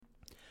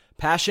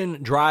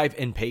Passion, drive,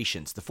 and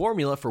patience. The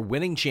formula for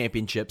winning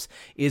championships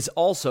is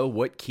also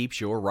what keeps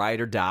your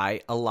ride or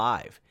die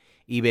alive.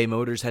 eBay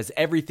Motors has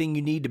everything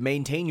you need to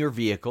maintain your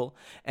vehicle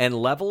and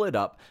level it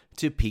up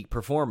to peak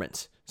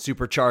performance.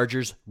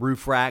 Superchargers,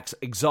 roof racks,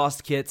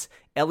 exhaust kits,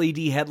 LED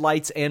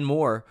headlights, and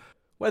more.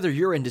 Whether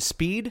you're into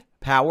speed,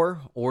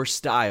 power, or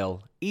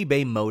style,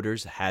 eBay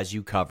Motors has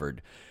you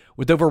covered.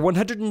 With over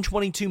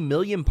 122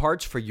 million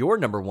parts for your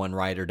number one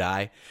ride or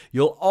die,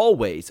 you'll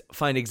always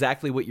find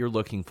exactly what you're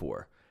looking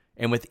for.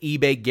 And with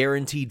eBay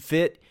Guaranteed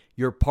Fit,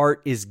 your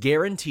part is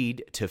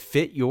guaranteed to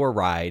fit your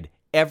ride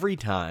every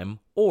time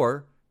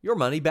or your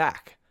money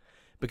back.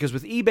 Because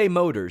with eBay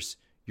Motors,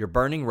 you're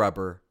burning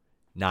rubber,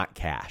 not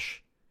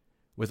cash.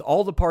 With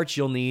all the parts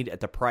you'll need at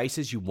the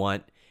prices you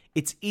want,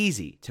 it's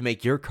easy to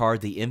make your car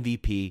the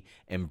MVP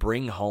and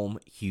bring home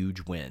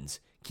huge wins.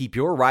 Keep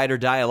your ride or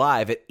die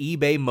alive at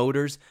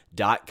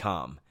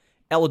ebaymotors.com.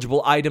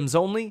 Eligible items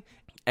only.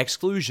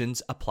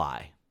 Exclusions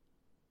apply.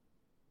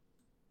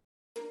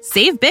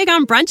 Save big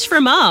on brunch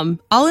for mom,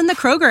 all in the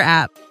Kroger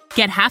app.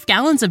 Get half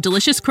gallons of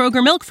delicious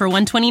Kroger milk for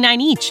 $1.29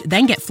 each.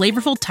 Then get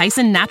flavorful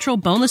Tyson natural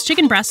boneless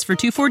chicken breasts for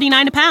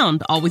 $2.49 a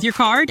pound, all with your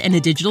card and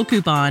a digital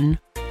coupon.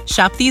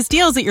 Shop these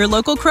deals at your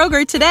local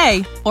Kroger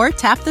today, or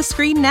tap the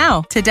screen now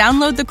to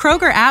download the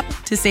Kroger app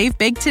to save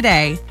big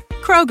today.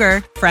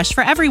 Kroger, fresh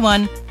for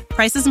everyone.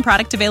 Prices and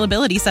product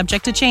availability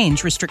subject to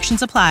change.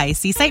 Restrictions apply.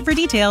 See site for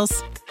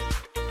details.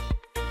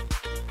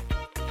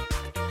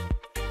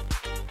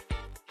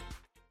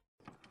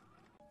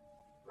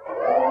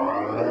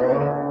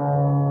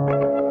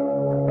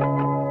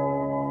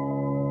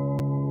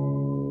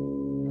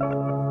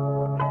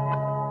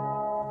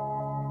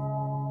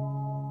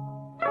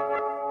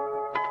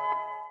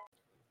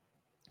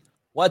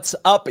 What's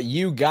up,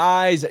 you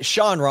guys?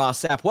 Sean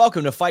Rossap.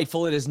 Welcome to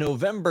Fightful. It is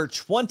November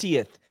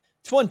 20th,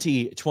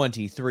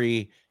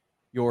 2023.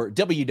 Your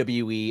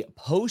WWE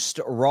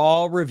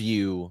post-Raw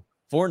review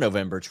for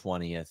November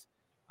 20th.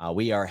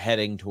 We are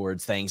heading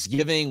towards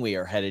Thanksgiving. We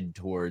are headed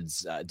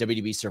towards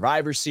WWE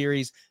Survivor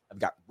Series. I've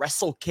got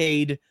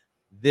WrestleCade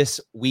this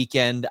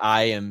weekend.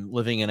 I am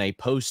living in a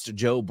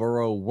post-Joe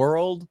Burrow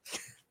world,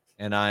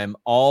 and I'm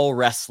all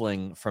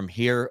wrestling from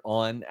here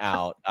on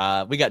out.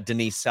 We got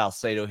Denise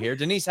Salcedo here.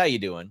 Denise, how you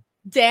doing?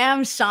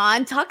 Damn,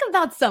 Sean, talk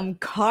about some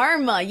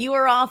karma. You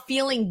were all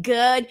feeling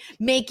good,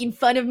 making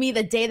fun of me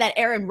the day that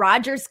Aaron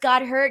Rodgers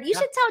got hurt. You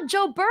should tell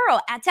Joe Burrow,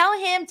 tell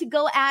him to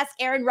go ask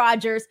Aaron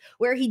Rodgers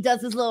where he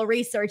does his little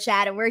research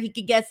at and where he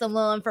could get some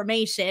little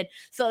information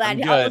so that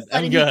all of a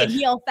sudden he can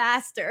heal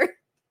faster.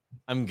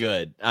 I'm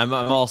good. I'm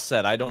all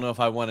set. I don't know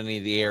if I want any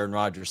of the Aaron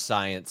Rodgers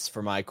science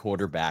for my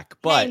quarterback,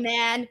 but hey,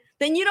 man,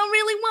 then you don't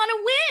really want to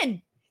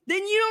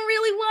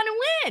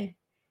win.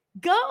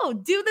 Go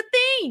do the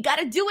thing. You got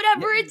to do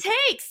whatever it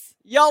takes.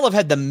 Y'all have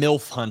had the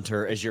MILF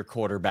Hunter as your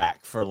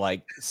quarterback for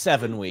like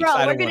 7 weeks.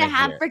 Bro, we're going to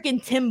have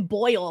freaking Tim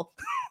Boyle.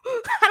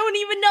 I don't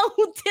even know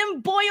who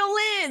Tim Boyle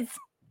is.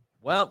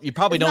 Well, you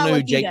probably don't know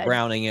who Jake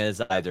Browning is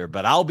either,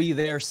 but I'll be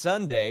there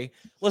Sunday.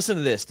 Listen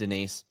to this,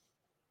 Denise.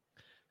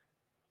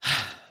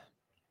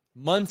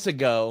 Months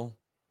ago,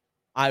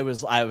 I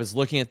was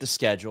looking at the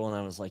schedule and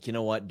I was like, you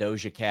know what,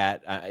 Doja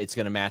Cat, it's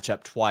going to match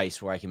up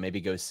twice where I can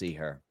maybe go see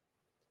her.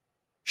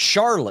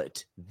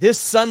 Charlotte, this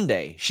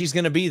Sunday, she's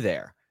going to be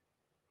there.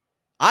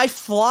 I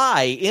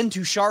fly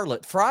into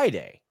Charlotte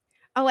Friday.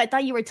 Oh, I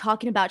thought you were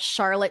talking about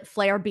Charlotte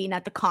Flair being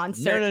at the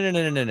concert.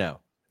 No.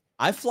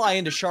 I fly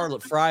into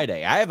Charlotte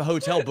Friday. I have a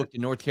hotel booked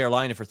in North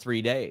Carolina for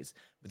 3 days.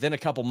 But then a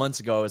couple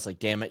months ago, I was like,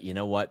 damn it, you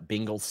know what?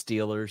 Bengals,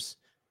 Steelers.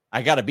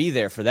 I got to be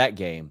there for that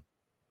game.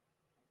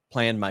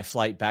 Planned my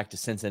flight back to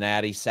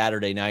Cincinnati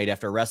Saturday night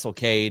after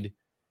WrestleCade.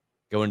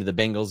 Go into the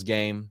Bengals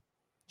game.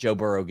 Joe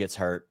Burrow gets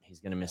hurt. He's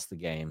going to miss the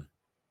game.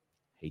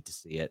 Hate to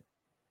see it.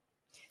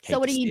 So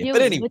what are you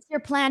doing? Anyway, what's your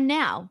plan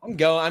now? I'm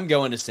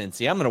going to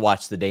Cincy. I'm going to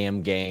watch the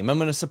damn game. I'm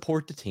going to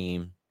support the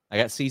team. I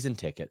got season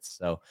tickets.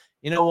 So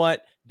you know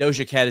what?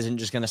 Doja Cat isn't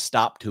just going to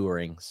stop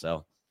touring.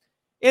 So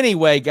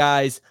anyway,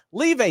 guys,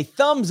 leave a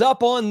thumbs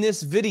up on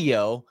this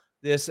video,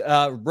 this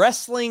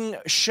wrestling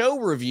show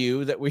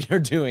review that we are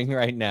doing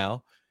right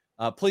now.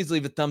 Please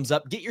leave a thumbs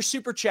up. Get your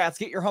super chats,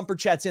 get your humper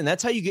chats in.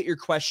 That's how you get your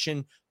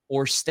question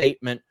or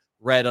statement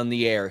read on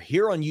the air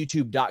here on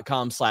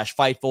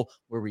youtube.com/Fightful,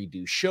 where we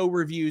do show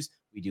reviews,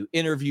 we do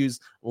interviews,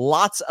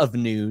 lots of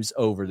news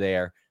over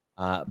there.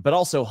 But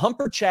also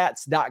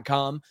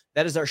humperchats.com.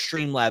 That is our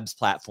Streamlabs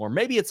platform.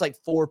 Maybe it's like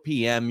 4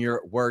 p.m.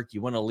 You're at work.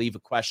 You want to leave a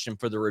question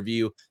for the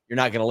review. You're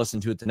not going to listen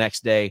to it the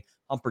next day.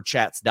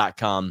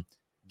 Humperchats.com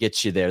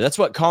gets you there. That's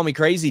what Call Me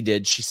Crazy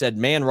did. She said,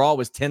 man, Raw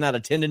was 10 out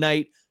of 10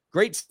 tonight.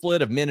 Great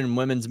split of men and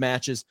women's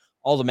matches.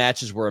 All the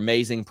matches were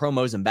amazing.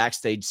 Promos and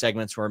backstage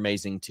segments were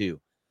amazing too.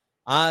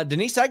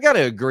 Denise, I got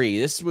to agree.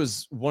 This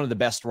was one of the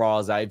best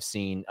Raws I've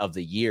seen of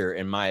the year,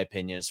 in my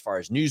opinion, as far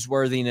as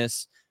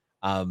newsworthiness.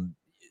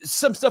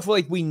 Some stuff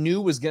like we knew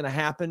was going to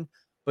happen,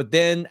 but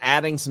then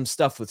adding some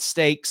stuff with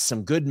stakes,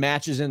 some good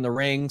matches in the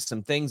ring,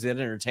 some things that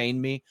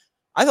entertained me.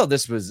 I thought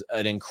this was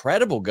an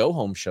incredible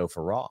go-home show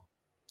for Raw.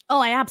 Oh,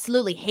 I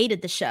absolutely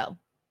hated the show.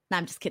 No,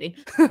 I'm just kidding.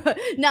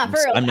 Not for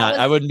real. I'm not.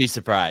 I wouldn't be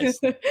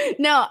surprised.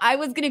 No, I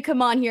was going to come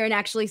on here and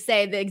actually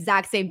say the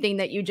exact same thing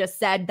that you just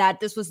said, that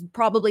this was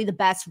probably the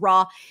best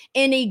Raw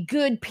in a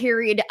good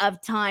period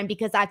of time,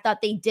 because I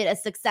thought they did a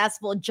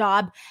successful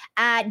job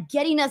at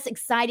getting us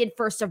excited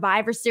for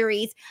Survivor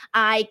Series.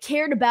 I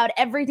cared about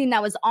everything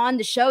that was on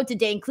the show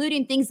today,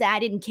 including things that I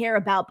didn't care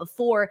about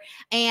before.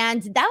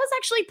 And that was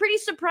actually pretty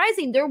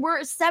surprising. There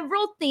were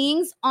several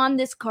things on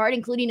this card,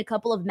 including a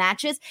couple of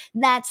matches,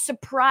 that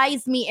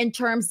surprised me in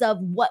terms of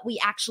what we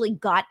actually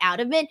got out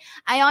of it.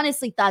 I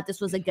honestly thought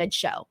this was a good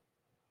show.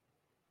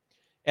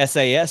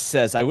 SAS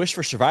says, I wish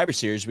for Survivor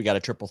Series we got a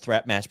triple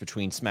threat match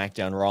between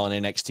SmackDown, Raw,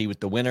 and NXT, with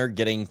the winner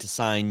getting to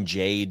sign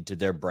Jade to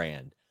their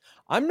brand.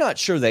 I'm not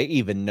sure they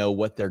even know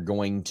what they're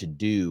going to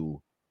do,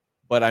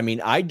 but I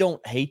mean, I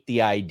don't hate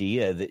the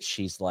idea that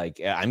she's like,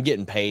 I'm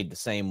getting paid the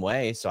same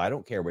way, so I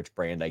don't care which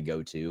brand I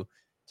go to,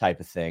 type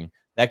of thing.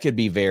 That could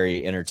be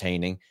very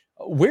entertaining.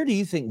 Where do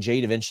you think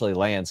Jade eventually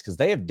lands? Because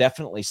they have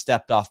definitely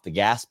stepped off the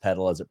gas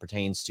pedal as it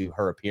pertains to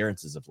her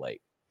appearances of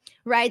late.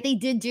 Right. They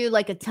did do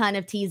like a ton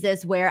of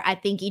teases where I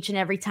think each and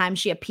every time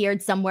she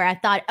appeared somewhere, I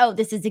thought, oh,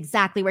 this is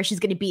exactly where she's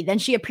going to be. Then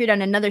she appeared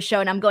on another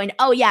show and I'm going,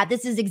 oh, yeah,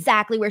 this is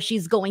exactly where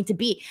she's going to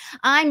be.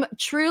 I'm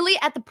truly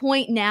at the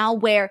point now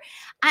where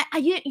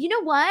you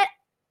know what?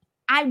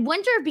 I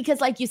wonder, because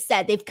like you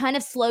said, they've kind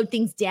of slowed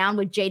things down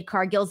with Jade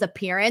Cargill's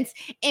appearance,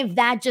 if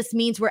that just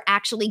means we're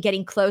actually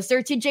getting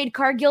closer to Jade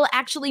Cargill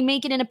actually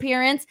making an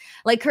appearance,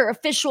 like her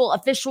official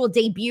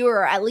debut,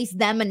 or at least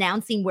them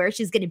announcing where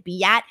she's going to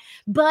be at.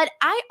 But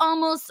I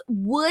almost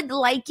would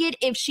like it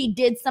if she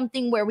did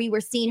something where we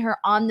were seeing her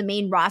on the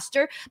main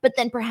roster, but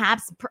then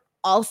perhaps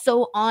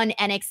also on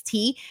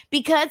NXT,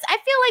 because I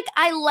feel like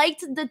I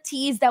liked the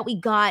tease that we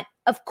got,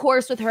 of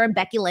course, with her and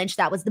Becky Lynch.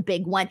 That was the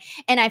big one.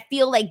 And I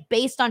feel like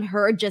based on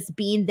her just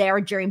being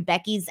there during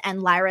Becky's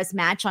and Lyra's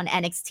match on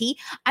NXT,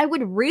 I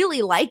would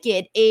really like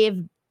it if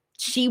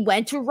she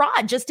went to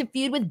Raw just to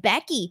feud with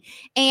Becky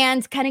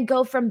and kind of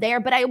go from there.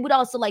 But I would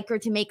also like her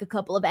to make a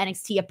couple of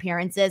NXT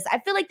appearances. I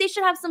feel like they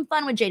should have some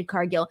fun with Jade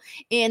Cargill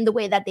in the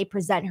way that they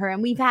present her.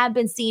 And we have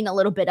been seeing a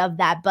little bit of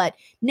that. But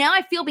now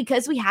I feel,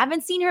 because we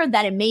haven't seen her,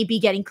 that it may be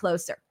getting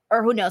closer.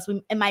 Or who knows,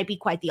 it might be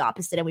quite the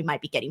opposite and we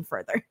might be getting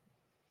further.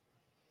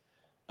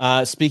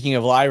 Speaking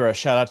of Lyra,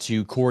 shout out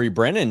to Corey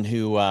Brennan,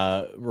 who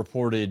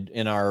reported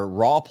in our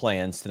Raw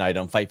plans tonight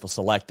on Fightful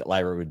Select that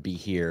Lyra would be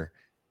here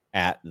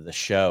at the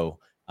show.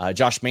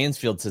 Josh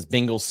Mansfield says,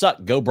 Bengals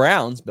suck. Go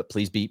Browns, but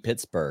please beat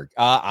Pittsburgh.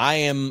 I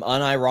am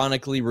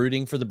unironically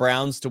rooting for the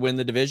Browns to win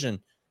the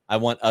division. I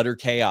want utter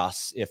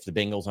chaos if the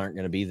Bengals aren't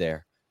going to be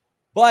there.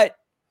 But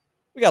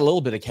we got a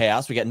little bit of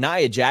chaos. We got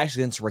Nia Jax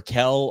against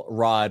Raquel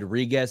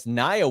Rodriguez.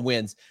 Nia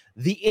wins.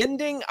 The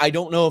ending, I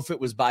don't know if it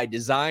was by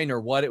design or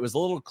what. It was a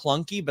little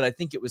clunky, but I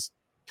think it was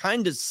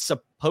kind of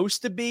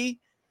supposed to be.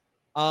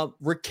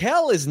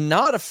 Raquel is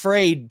not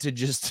afraid to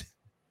just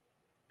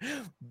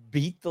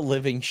beat the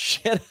living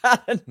shit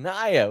out of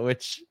Nia,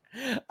 which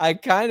I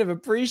kind of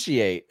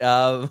appreciate.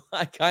 I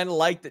kind of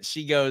like that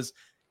she goes,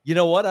 you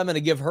know what? I'm going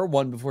to give her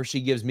one before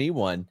she gives me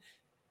one.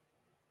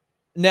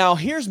 Now,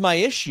 here's my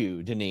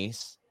issue,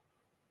 Denise.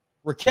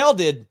 Raquel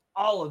did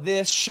all of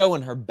this,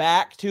 showing her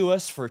back to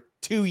us for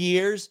 2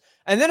 years,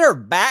 and then her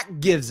back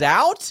gives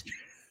out.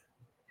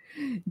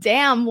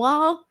 Damn,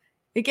 well,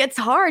 it gets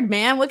hard,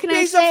 man. What can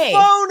I say? He's a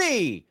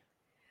phony.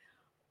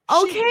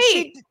 Okay.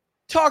 She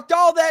talked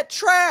all that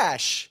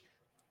trash.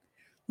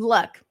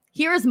 Look,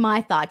 here's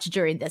my thoughts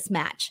during this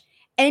match.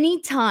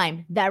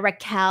 Anytime that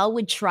Raquel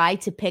would try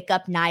to pick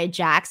up Nia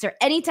Jax, or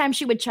anytime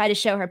she would try to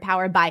show her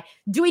power by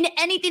doing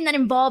anything that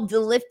involved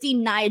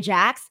lifting Nia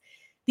Jax,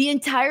 the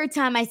entire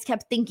time I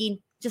kept thinking,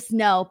 just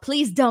no,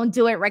 please don't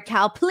do it,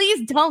 Raquel.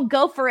 Please don't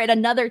go for it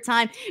another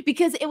time,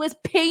 because it was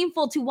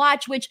painful to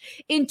watch,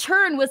 which in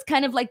turn was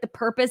kind of like the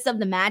purpose of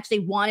the match. They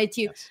wanted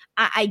to, yes,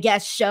 I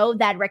guess, show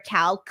that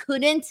Raquel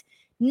couldn't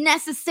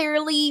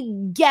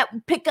necessarily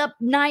pick up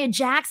Nia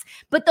Jax.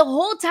 But the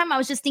whole time I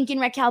was just thinking,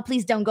 Raquel,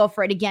 please don't go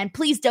for it again.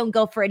 Please don't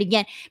go for it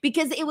again,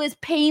 because it was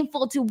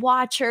painful to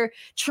watch her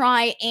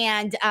try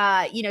and,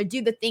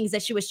 do the things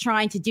that she was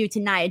trying to do to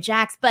Nia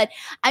Jax. But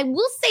I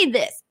will say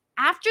this,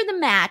 after the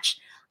match,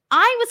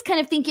 I was kind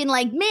of thinking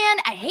like, man,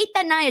 I hate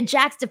that Nia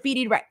Jax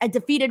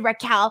defeated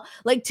Raquel.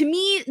 Like, to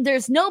me,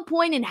 there's no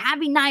point in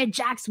having Nia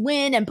Jax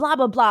win and blah,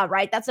 blah, blah,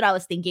 right? That's what I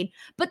was thinking.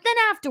 But then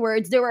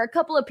afterwards, there were a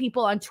couple of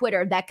people on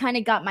Twitter that kind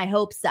of got my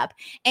hopes up.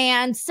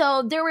 And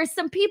so there were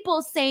some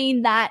people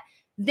saying that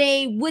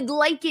they would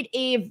like it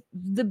if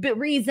the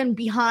reason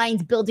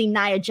behind building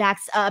Nia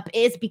Jax up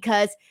is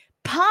because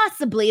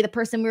possibly the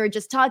person we were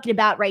just talking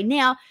about right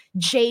now,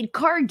 Jade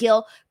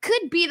Cargill,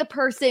 could be the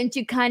person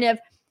to kind of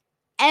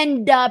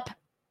end up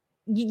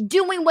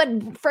doing what,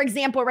 for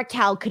example,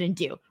 Raquel couldn't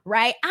do,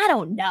 right? I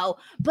don't know,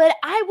 but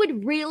I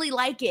would really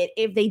like it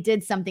if they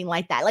did something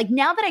like that. Like,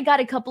 now that I got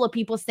a couple of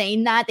people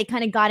saying that, they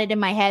kind of got it in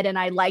my head, and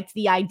I liked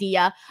the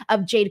idea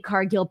of Jade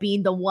Cargill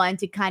being the one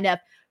to kind of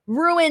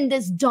ruin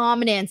this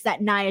dominance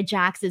that Nia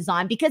Jax is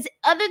on. Because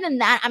other than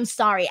that, I'm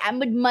sorry, I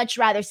would much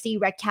rather see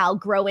Raquel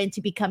grow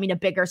into becoming a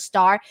bigger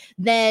star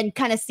than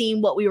kind of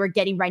seeing what we were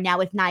getting right now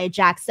with Nia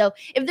Jax. So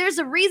if there's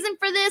a reason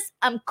for this,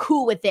 I'm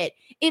cool with it.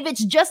 If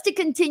it's just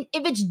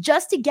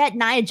to get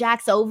Nia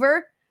Jax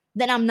over,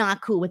 then I'm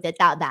not cool with it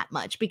that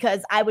much,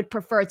 because I would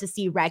prefer to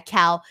see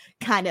Raquel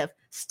kind of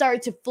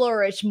start to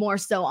flourish more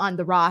so on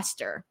the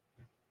roster.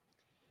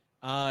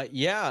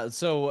 Yeah.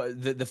 So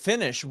the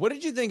finish, what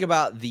did you think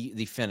about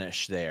the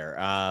finish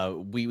there?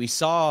 We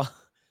saw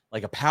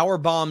like a power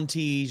bomb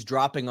tease,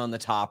 dropping on the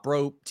top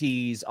rope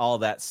tease, all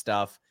that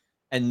stuff.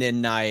 And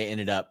then Nia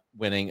ended up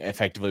winning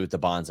effectively with the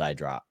bonsai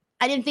drop.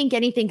 I didn't think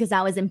anything because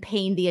I was in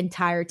pain the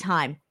entire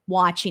time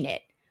watching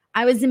it.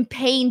 I was in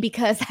pain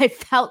because I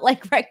felt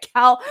like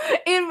Raquel,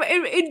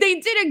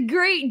 they did a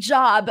great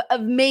job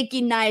of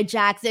making Nia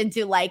Jax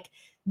into like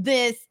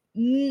this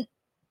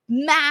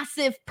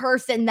massive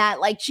person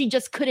that like she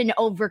just couldn't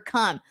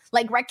overcome.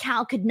 Like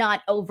Raquel could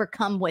not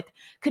overcome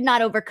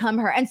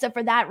her. And so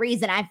for that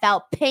reason, I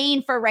felt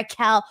pain for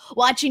Raquel,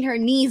 watching her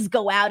knees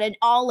go out and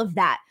all of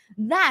that.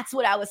 That's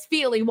what I was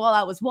feeling while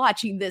I was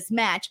watching this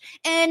match.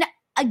 And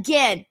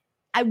again,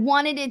 I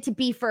wanted it to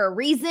be for a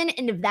reason,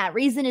 and if that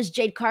reason is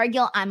Jade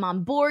Cargill, I'm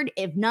on board.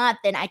 If not,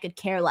 then I could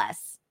care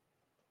less.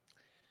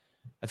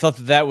 I thought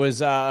that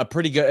was a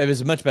pretty good. It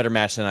was a much better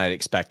match than I'd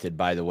expected,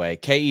 by the way.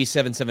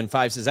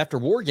 KE775 says, after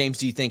War Games,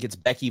 do you think it's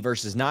Becky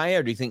versus Nia,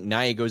 or do you think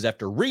Nia goes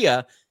after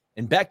Rhea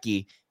and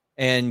Becky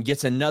and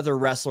gets another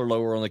wrestler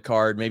lower on the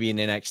card, maybe an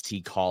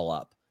NXT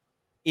call-up?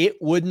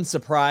 It wouldn't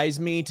surprise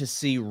me to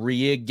see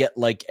Rhea get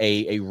like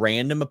a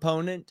random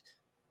opponent,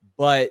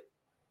 but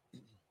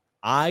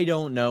I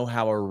don't know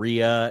how a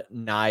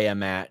Rhea-Nia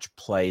match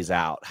plays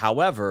out.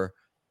 However,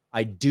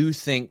 I do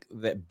think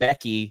that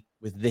Becky,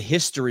 with the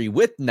history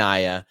with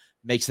Nia,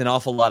 makes an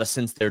awful lot of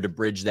sense there to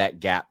bridge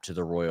that gap to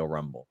the Royal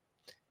Rumble.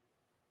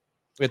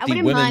 I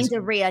wouldn't mind a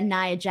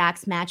Rhea-Nia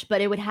Jax match,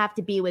 but it would have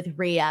to be with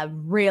Rhea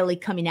really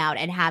coming out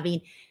and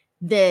having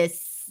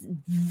this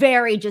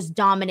very just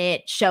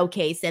dominant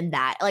showcase in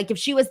that. Like if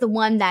she was the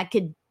one that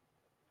could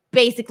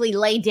basically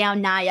lay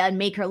down Nia and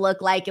make her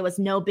look like it was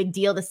no big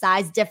deal, the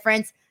size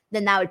difference,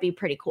 then that would be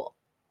pretty cool.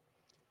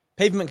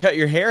 Pavement Cut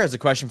Your Hair has a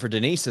question for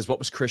Denise. Says, what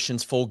was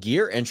Christian's Full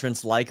Gear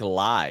entrance like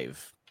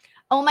live?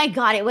 Oh my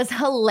God, it was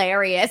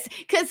hilarious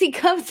because he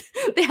comes,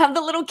 they have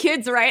the little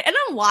kids, right? And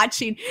I'm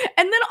watching.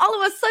 And then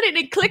all of a sudden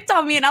it clicked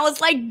on me and I was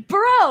like,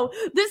 bro,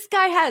 this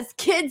guy has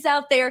kids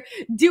out there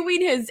doing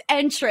his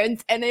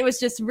entrance. And it was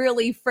just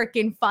really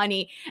freaking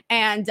funny.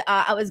 And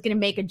I was going to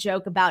make a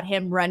joke about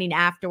him running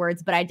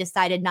afterwards, but I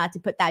decided not to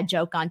put that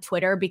joke on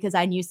Twitter because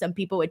I knew some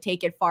people would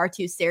take it far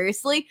too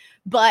seriously.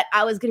 But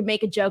I was going to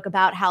make a joke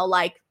about how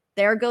like,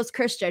 there goes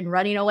Christian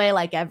running away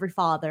like every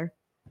father.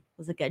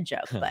 Was a good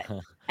joke, but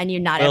I knew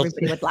not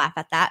everybody would laugh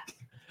at that.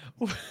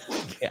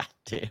 God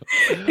damn.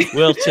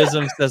 Will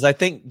Chisholm says, I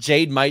think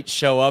Jade might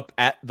show up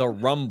at the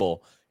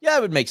Rumble. Yeah,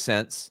 it would make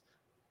sense.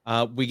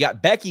 We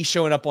got Becky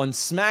showing up on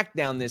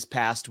SmackDown this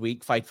past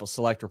week. Fightful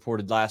Select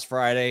reported last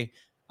Friday.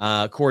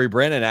 Corey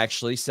Brennan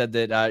actually said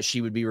that she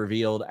would be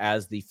revealed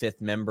as the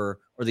fifth member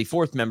or the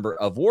fourth member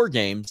of War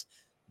Games.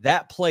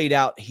 That played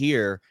out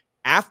here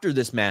after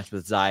this match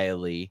with Xia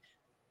Li.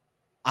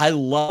 I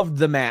loved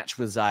the match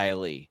with Xia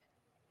Li.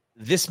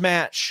 This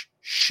match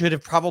should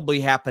have probably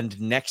happened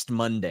next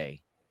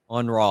Monday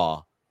on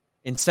Raw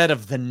instead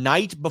of the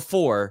night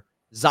before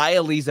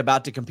Xia Li's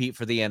about to compete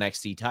for the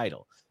NXT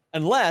title.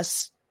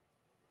 Unless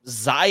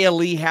Xia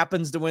Li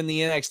happens to win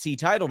the NXT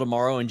title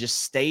tomorrow and just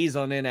stays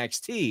on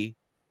NXT.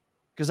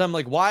 Because I'm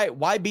like,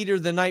 why beat her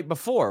the night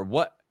before?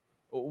 What?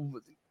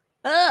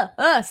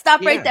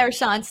 Stop right there,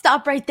 Sean.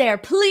 Stop right there.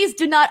 Please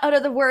do not utter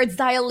the words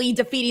Xia Li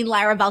defeating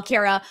Lyra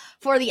Valkyria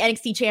for the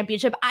NXT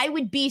championship. I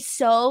would be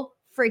so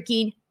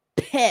freaking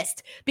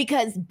pissed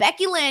because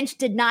Becky Lynch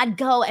did not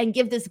go and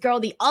give this girl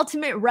the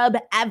ultimate rub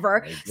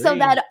ever so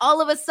that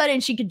all of a sudden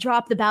she could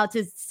drop the belt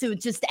to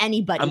just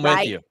anybody. I'm right?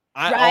 with you.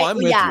 I'm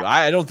with you.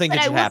 I don't think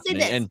it should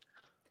happen. And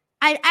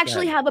I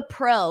actually have a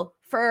pro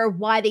for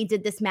why they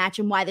did this match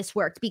and why this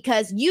worked,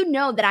 because you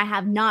know that I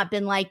have not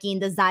been liking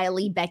the Xia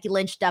Li, Becky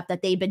Lynch stuff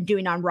that they've been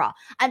doing on Raw.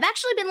 I've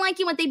actually been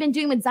liking what they've been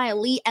doing with Xia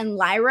Li and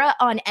Lyra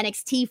on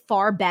NXT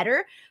far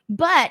better,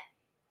 but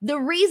the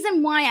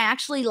reason why I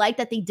actually like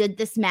that they did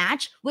this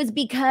match was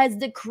because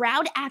the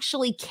crowd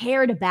actually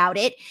cared about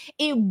it.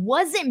 It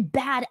wasn't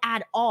bad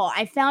at all.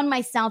 I found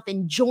myself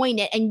enjoying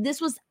it. And this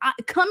was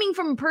coming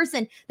from a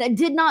person that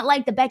did not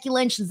like the Becky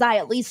Lynch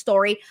Xia Li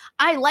story.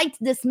 I liked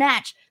this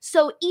match.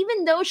 So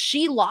even though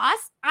she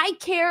lost, I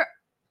care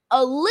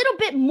a little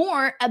bit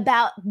more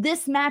about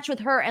this match with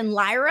her and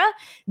Lyra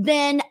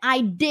than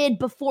I did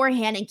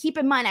beforehand. And keep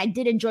in mind, I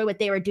did enjoy what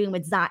they were doing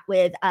with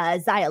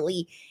Xia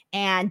Li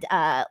and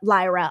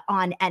Lyra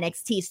on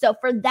NXT. So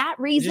for that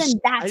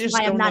reason, that's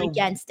why I'm not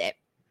against it.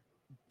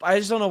 I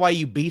just don't know why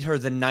you beat her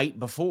the night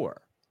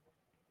before.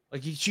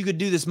 Like she could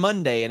do this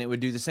Monday and it would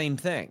do the same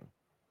thing.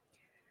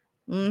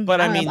 But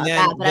I mean, then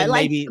I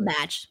liked maybe the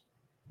match.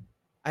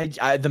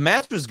 The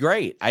match was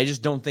great. I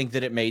just don't think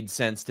that it made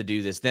sense to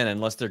do this then,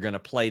 unless they're going to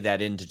play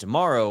that into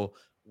tomorrow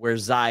where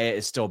Zaya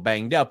is still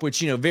banged up, which,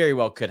 very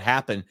well could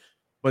happen.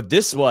 But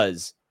this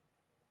was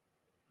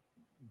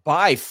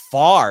by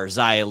far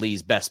Xia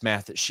Li's best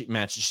match that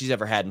she's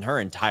ever had in her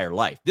entire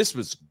life. This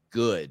was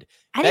good.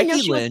 I didn't know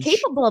she was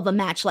capable of a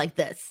match like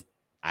this.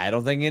 I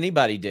don't think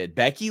anybody did.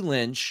 Becky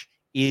Lynch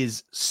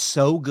is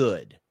so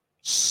good.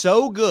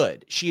 So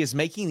good. She is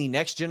making the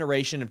next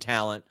generation of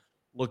talent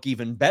look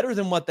even better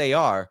than what they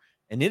are.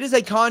 And it is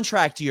a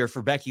contract year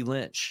for Becky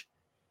Lynch.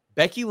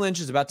 Becky Lynch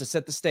is about to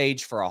set the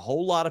stage for a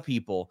whole lot of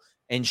people.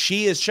 And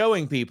she is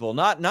showing people,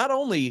 not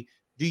only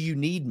do you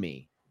need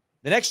me,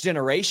 the next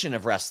generation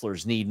of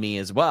wrestlers need me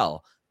as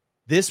well.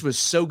 This was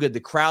so good. The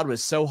crowd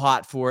was so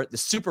hot for it. The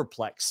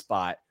superplex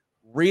spot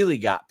really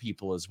got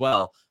people as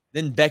well.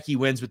 Then Becky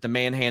wins with the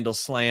manhandle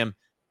slam.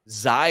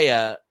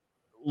 Xia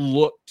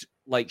looked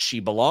like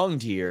she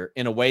belonged here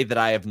in a way that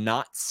I have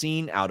not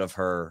seen out of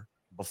her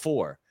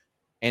before.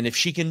 And if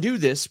she can do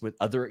this with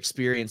other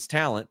experienced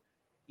talent,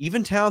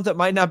 even talent that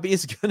might not be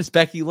as good as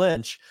Becky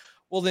Lynch,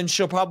 well, then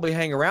she'll probably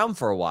hang around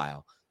for a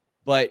while.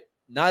 But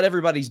not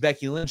everybody's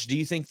Becky Lynch. Do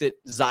you think that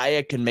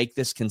Xia can make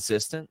this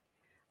consistent?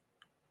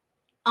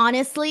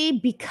 Honestly,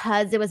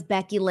 because it was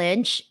Becky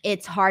Lynch,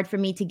 it's hard for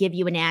me to give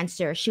you an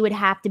answer. She would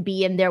have to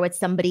be in there with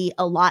somebody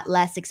a lot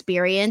less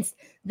experienced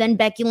than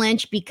Becky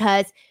Lynch,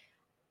 because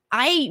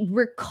I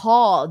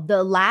recall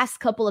the last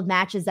couple of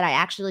matches that I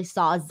actually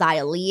saw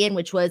Xia Li in,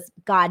 which was,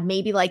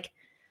 maybe like,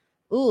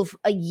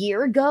 a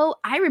year ago.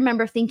 I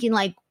remember thinking,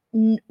 like,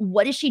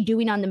 what is she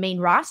doing on the main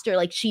roster?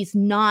 Like, she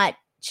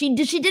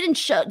didn't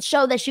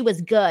show that she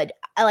was good,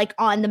 like,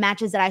 on the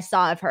matches that I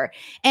saw of her.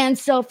 And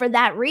so for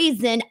that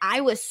reason,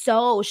 I was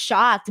so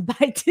shocked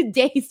by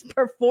today's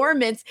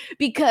performance,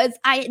 because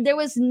there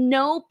was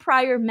no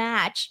prior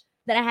match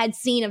that I had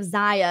seen of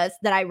Xaya's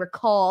that I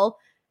recall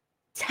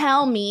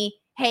tell me,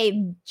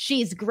 hey,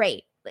 she's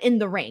great in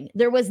the ring.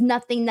 There was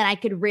nothing that I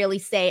could really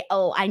say,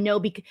 oh, I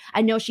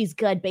know she's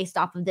good based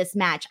off of this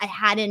match.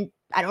 I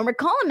don't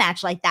recall a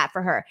match like that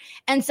for her.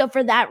 And so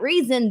for that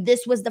reason,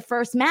 this was the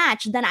first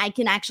match that I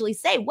can actually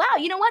say, wow,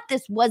 you know what?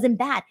 This wasn't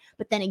bad.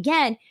 But then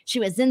again, she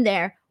was in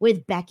there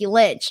with Becky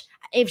Lynch.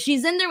 If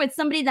she's in there with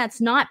somebody that's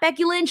not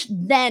Becky Lynch,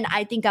 then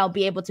I think I'll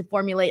be able to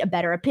formulate a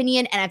better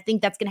opinion. And I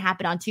think that's going to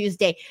happen on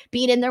Tuesday.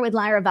 Being in there with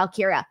Lyra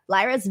Valkyria.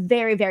 Lyra's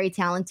very, very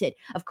talented.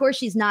 Of course,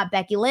 she's not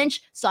Becky Lynch,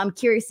 so I'm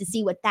curious to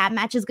see what that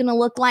match is going to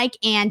look like.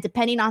 And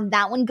depending on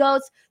that one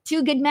goes,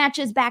 2 good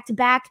matches back to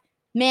back,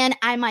 man,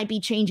 I might be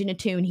changing a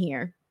tune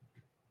here.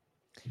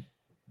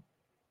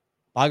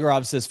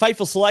 Bagarov says,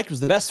 Fightful Select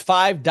was the best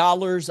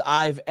 $5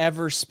 I've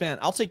ever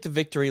spent. I'll take the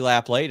victory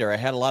lap later. I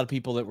had a lot of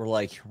people that were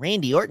like,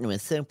 Randy Orton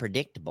was so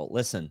predictable.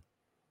 Listen,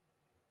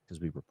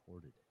 because we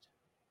reported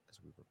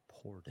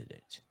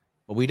it.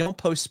 But we don't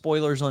post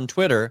spoilers on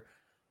Twitter,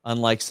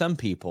 unlike some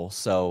people.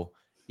 So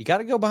you got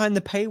to go behind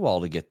the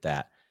paywall to get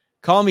that.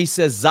 Call Me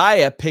says,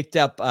 Xia picked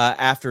up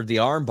after the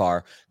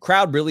armbar.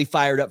 Crowd really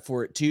fired up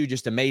for it too.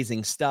 Just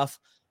amazing stuff.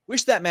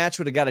 Wish that match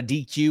would have got a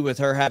DQ with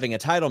her having a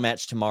title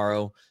match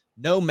tomorrow.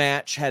 No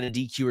match had a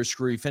DQ or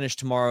screwy finish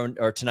tomorrow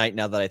or tonight,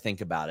 now that I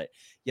think about it.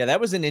 Yeah, that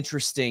was an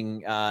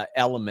interesting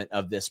element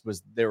of this.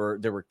 Was there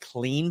were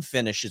clean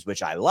finishes,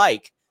 which I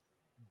like.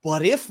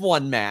 But if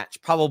one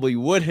match probably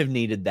would have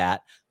needed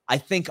that, I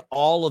think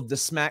all of the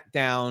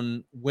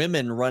SmackDown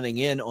women running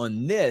in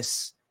on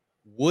this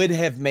would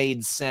have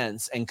made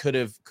sense and could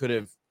have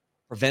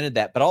prevented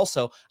that. But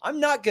also, I'm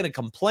not going to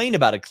complain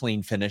about a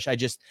clean finish. I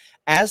just,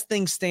 as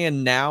things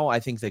stand now, I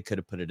think they could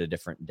have put it a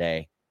different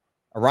day.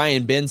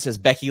 Orion Ben says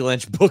Becky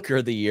Lynch Booker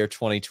of the Year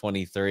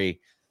 2023.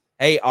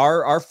 Hey,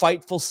 our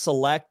Fightful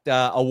Select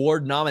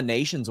award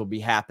nominations will be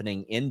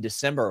happening in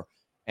December.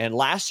 And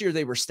last year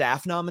they were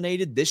staff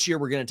nominated. This year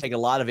we're going to take a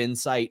lot of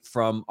insight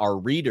from our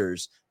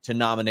readers to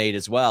nominate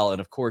as well.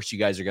 And of course, you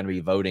guys are going to be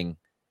voting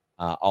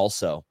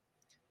also.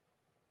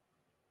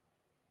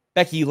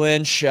 Becky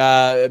Lynch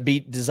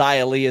beat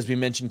Xia Li, as we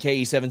mentioned.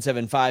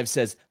 KE775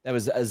 says that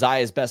was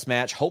Zia's best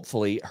match.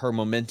 Hopefully her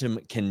momentum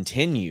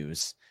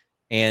continues.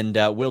 And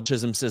Will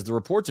Chisholm says, the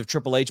reports of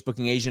Triple H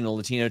booking Asian and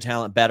Latino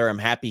talent better. I'm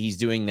happy he's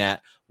doing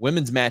that.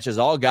 Women's matches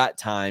all got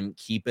time.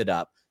 Keep it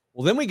up.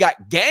 Well, then we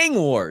got Gang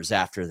Wars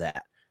after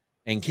that.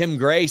 And Kim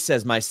Gray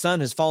says, my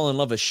son has fallen in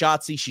love with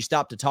Shotzi. She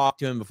stopped to talk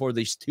to him before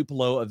the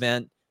Tupelo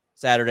event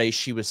Saturday.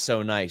 She was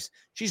so nice.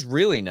 She's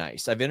really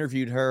nice. I've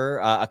interviewed her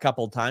a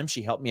couple of times.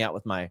 She helped me out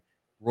with my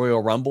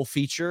Royal Rumble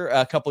feature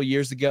a couple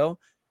years ago.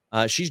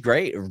 She's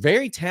great.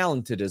 Very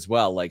talented as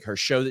well. Like her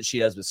show that she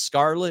does with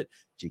Scarlett.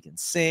 She can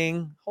sing,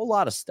 a whole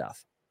lot of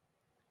stuff.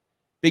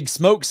 Big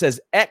Smoke says,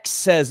 X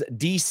says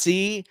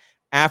DC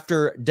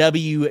after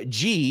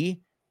WG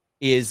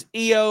is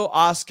Io,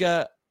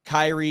 Asuka,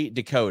 Kairi,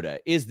 Dakota.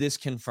 Is this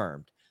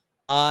confirmed?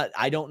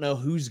 I don't know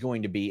who's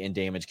going to be in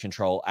Damage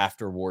Control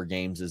after War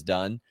Games is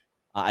done.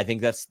 I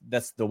think that's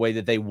the way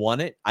that they want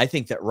it. I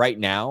think that right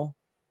now,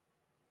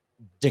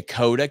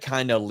 Dakota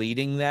kind of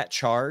leading that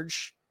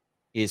charge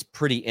is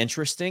pretty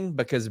interesting,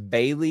 because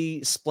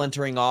Bayley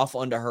splintering off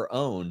onto her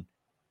own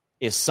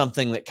is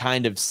something that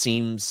kind of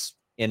seems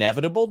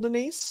inevitable,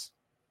 Denise.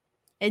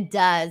 It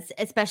does,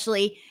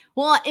 especially,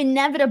 well,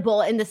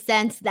 inevitable in the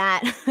sense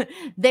that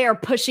they're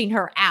pushing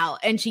her out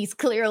and she's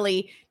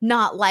clearly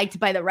not liked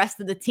by the rest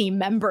of the team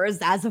members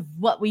as of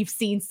what we've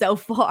seen so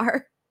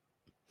far.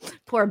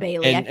 Poor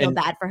Bailey. I feel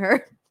bad for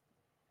her.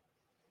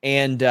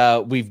 And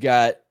we've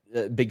got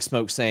Big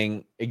Smoke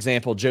saying,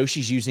 example,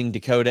 Joshi's using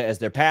Dakota as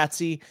their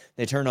patsy.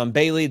 They turn on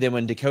Bailey. Then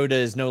when Dakota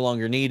is no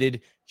longer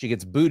needed, she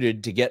gets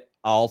booted to get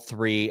all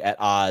three at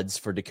odds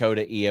for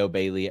Dakota, Io,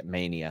 Bailey at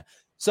Mania.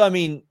 So, I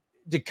mean,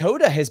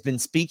 Dakota has been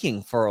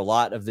speaking for a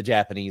lot of the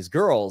Japanese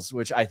girls,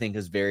 which I think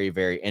is very,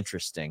 very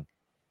interesting.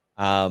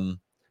 Go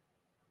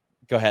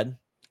ahead.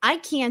 I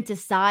can't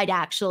decide,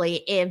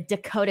 actually, if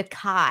Dakota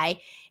Kai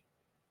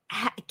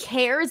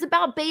cares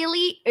about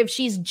Bailey, if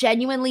she's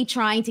genuinely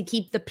trying to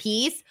keep the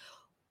peace,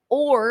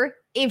 or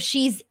if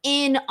she's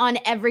in on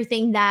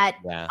everything that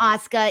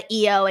Asuka,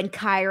 Io, and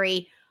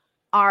Kairi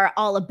are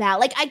all about.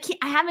 Like,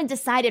 I haven't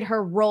decided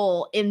her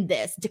role in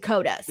this,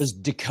 Dakota's. Because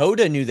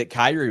Dakota knew that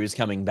Kairi was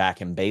coming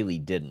back and Bailey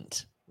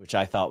didn't, which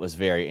I thought was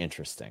very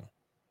interesting.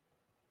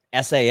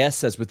 SAS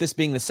says, with this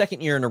being the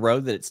second year in a row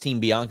that it's Team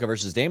Bianca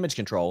versus Damage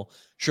Control,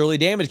 surely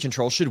Damage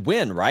Control should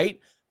win, right?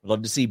 I'd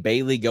love to see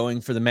Bailey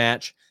going for the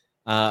match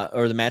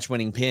or the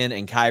match-winning pin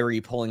and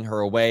Kairi pulling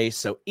her away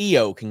so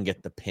Io can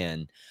get the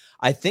pin.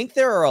 I think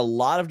there are a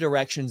lot of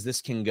directions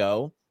this can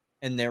go,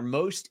 and they're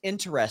most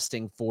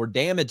interesting for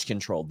Damage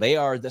Control. They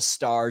are the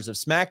stars of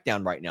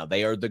SmackDown right now.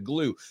 They are the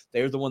glue.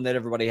 They're the one that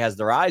everybody has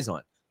their eyes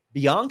on.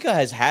 Bianca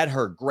has had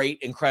her great,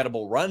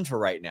 incredible run for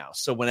right now.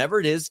 So whenever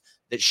it is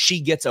that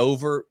she gets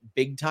over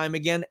big time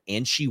again,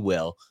 and she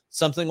will,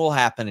 something will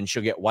happen and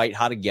she'll get white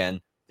hot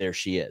again. There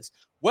she is.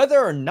 Whether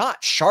or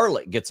not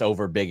Charlotte gets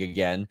over big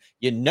again,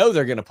 you know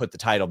they're going to put the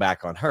title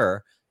back on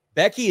her.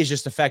 Becky is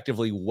just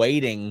effectively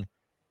waiting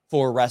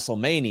for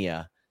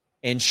WrestleMania.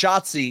 And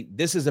Shotzi,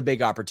 this is a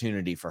big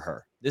opportunity for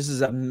her. This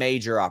is a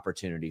major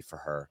opportunity for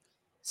her.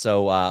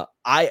 So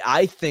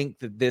I think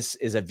that this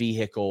is a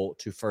vehicle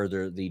to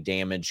further the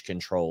Damage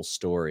Control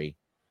story.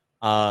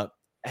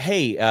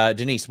 Hey,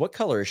 Denise, what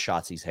color is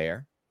Shotzi's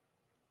hair?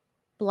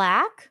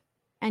 Black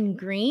and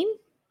green.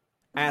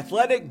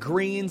 Athletic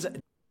Greens.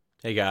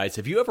 Hey guys,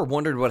 have you ever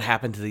wondered what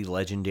happened to the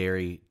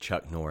legendary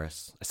Chuck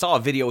Norris? I saw a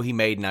video he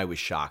made and I was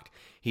shocked.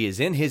 He is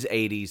in his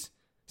 80s.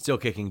 Still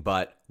kicking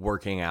butt,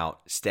 working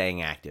out,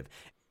 staying active.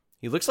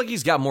 He looks like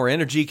he's got more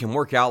energy, can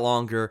work out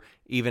longer,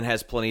 even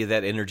has plenty of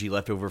that energy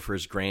left over for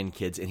his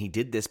grandkids, and he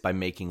did this by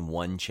making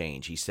one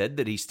change. He said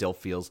that he still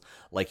feels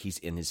like he's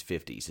in his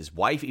 50s. His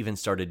wife even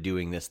started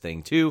doing this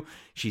thing too.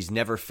 She's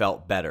never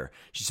felt better.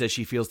 She says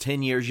she feels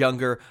 10 years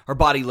younger, her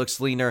body looks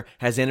leaner,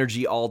 has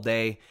energy all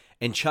day,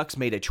 and Chuck's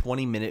made a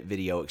 20-minute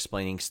video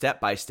explaining step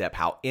by step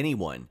how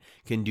anyone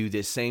can do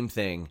this same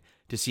thing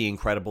to see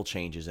incredible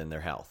changes in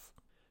their health.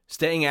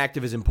 Staying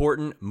active is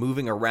important.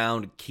 Moving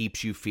around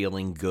keeps you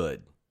feeling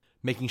good.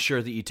 Making sure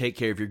that you take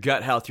care of your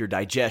gut health, your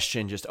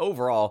digestion, just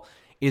overall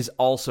is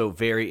also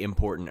very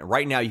important.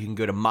 Right now, you can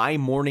go to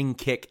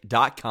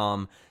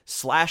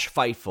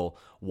mymorningkick.com/Fightful.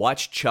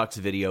 Watch Chuck's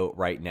video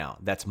right now.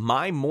 That's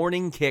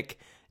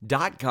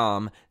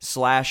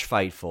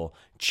mymorningkick.com/Fightful.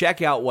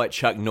 Check out what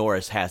Chuck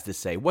Norris has to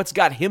say. What's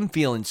got him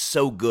feeling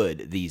so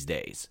good these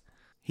days?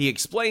 He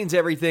explains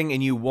everything,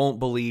 and you won't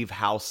believe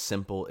how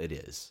simple it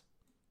is.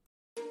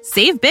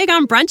 Save big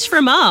on brunch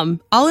for mom,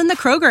 all in the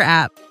Kroger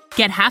app.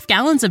 Get half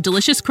gallons of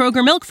delicious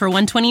Kroger milk for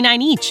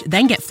 $1.29 each.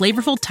 Then get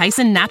flavorful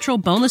Tyson natural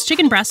boneless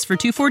chicken breasts for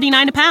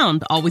 $2.49 a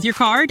pound, all with your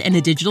card and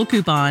a digital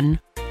coupon.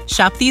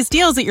 Shop these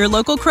deals at your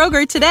local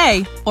Kroger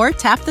today, or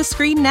tap the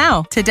screen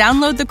now to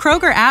download the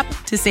Kroger app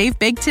to save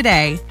big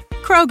today.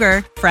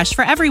 Kroger, fresh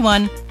for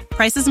everyone.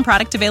 Prices and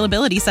product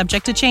availability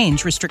subject to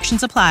change.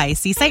 Restrictions apply.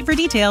 See site for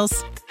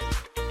details.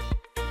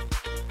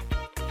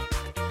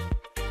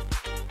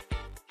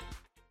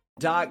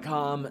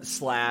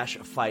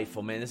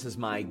 .com/Fightful. Man, this is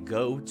my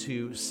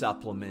go-to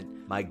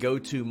supplement, my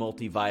go-to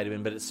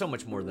multivitamin, but it's so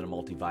much more than a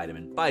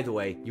multivitamin. By the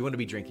way, you want to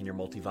be drinking your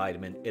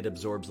multivitamin. It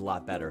absorbs a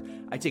lot better.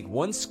 I take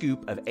 1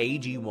 scoop of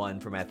AG1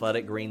 from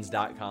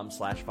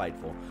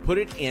athleticgreens.com/Fightful, put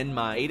it in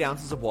my 8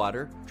 ounces of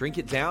water, drink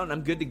it down, and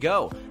I'm good to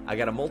go. I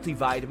got a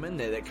multivitamin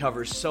that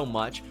covers so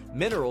much.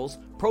 Minerals,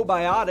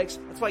 probiotics,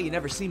 that's why you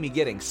never see me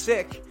getting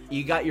sick.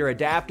 You got your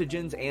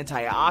adaptogens,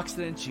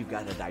 antioxidants, you've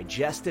got a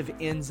digestive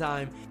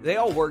enzyme. They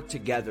all work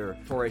together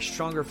for a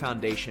stronger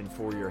foundation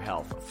for your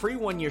health. Free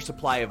 1-year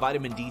supply of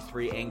vitamin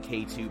D3 and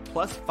K2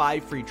 plus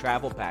 5 free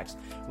travel packs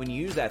when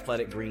you use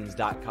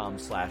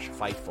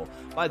athleticgreens.com/Fightful.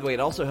 By the way, it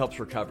also helps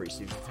recovery.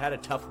 So if you've had a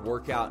tough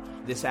workout,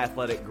 this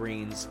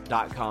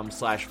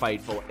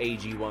athleticgreens.com/Fightful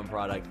AG1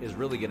 product is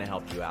really going to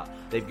help you out.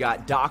 They've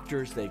got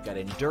doctors, they've got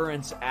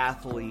endurance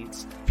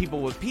athletes,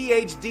 people with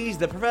PhDs,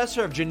 the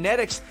professor of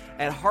genetics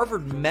at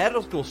Harvard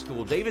Medical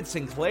School, David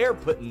Sinclair,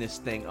 putting this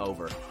thing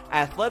over.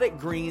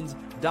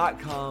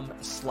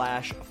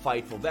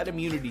 athleticgreens.com/Fightful. That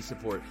immunity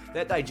support,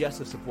 that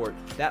digestive support,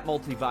 that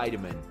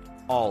multivitamin,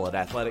 all at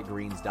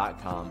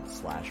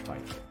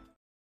athleticgreens.com/Fightful.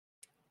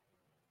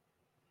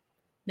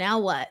 Now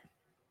what?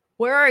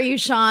 Where are you,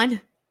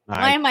 Sean?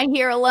 Why am I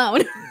here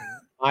alone?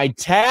 My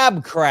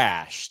tab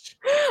crashed.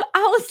 I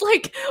was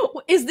like,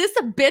 is this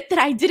a bit that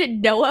I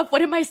didn't know of?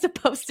 What am I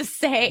supposed to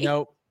say?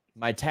 Nope.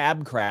 My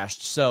tab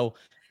crashed. So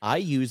I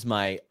use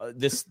my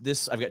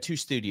this I've got two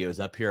studios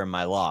up here in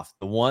my loft.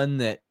 The one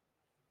that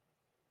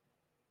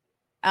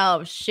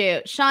Oh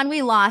shoot. Sean,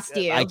 we lost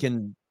you.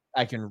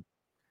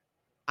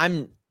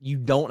 You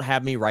don't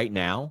have me right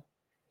now.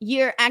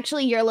 You're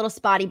a little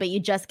spotty, but you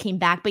just came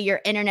back, but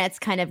your internet's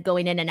kind of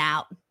going in and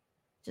out.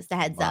 Just a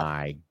heads up.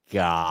 My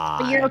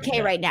God. But you're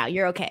okay right now.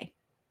 You're okay.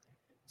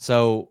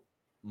 So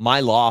my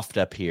loft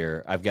up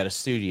here, I've got a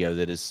studio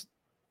that is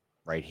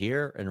right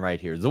here and right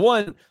here. The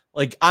one,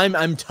 like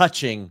I'm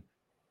touching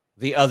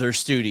the other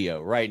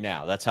studio right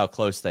now. That's how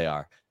close they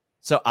are.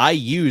 So I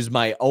use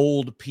my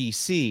old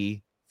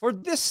PC for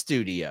this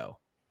studio.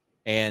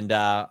 And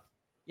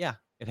yeah,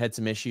 it had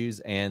some issues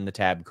and the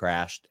tab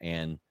crashed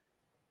and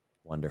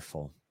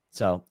wonderful.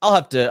 So I'll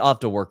have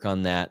to work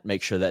on that,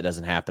 make sure that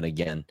doesn't happen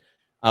again.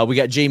 We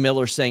got Jay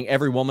Miller saying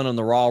every woman on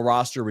the Raw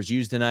roster was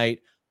used tonight.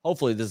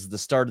 Hopefully this is the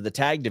start of the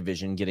tag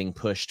division getting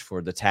pushed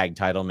for the tag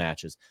title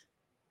matches.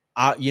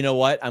 You know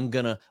what?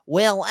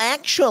 Well,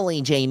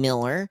 actually, Jay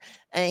Miller,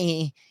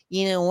 you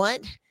know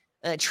what?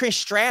 Trish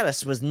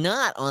Stratus was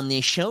not on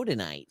this show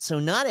tonight, so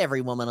not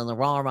every woman on the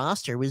Raw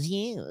roster was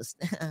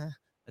used.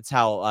 That's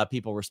how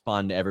people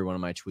respond to every one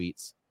of my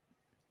tweets.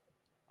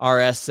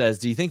 RS says,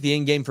 do you think the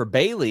end game for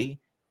Bayley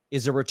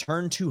is a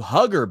return to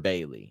Hugger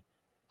Bayley?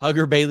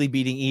 Hugger Bayley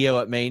beating Io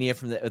at Mania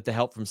with the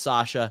help from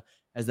Sasha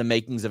as the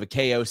makings of a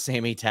KO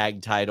Sammy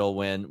tag title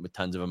win with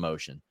tons of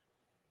emotion.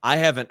 I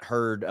haven't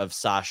heard of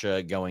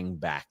Sasha going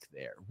back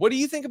there. What do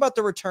you think about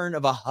the return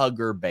of a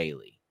Hugger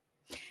Bayley?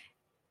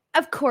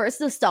 Of course,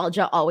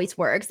 nostalgia always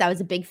works. I was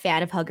a big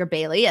fan of Hugger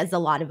Bayley, as a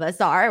lot of us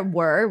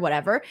were,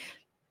 whatever.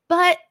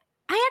 But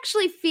I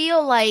actually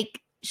feel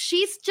like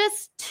she's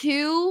just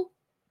too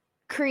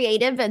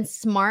creative and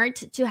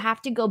smart to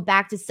have to go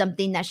back to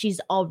something that she's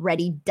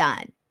already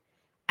done.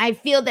 I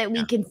feel that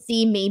we can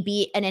see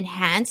maybe an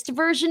enhanced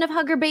version of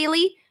Hugger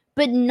Bayley,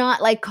 but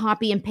not like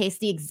copy and paste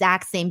the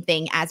exact same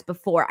thing as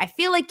before. I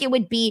feel like it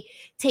would be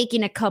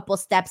taking a couple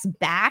steps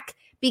back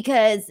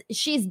because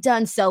she's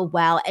done so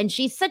well and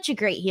she's such a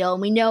great heel.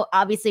 And we know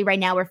obviously right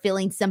now we're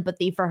feeling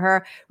sympathy for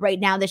her right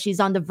now that she's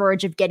on the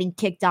verge of getting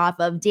kicked off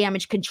of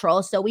Damage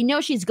Control. So we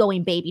know she's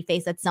going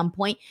babyface at some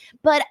point,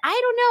 but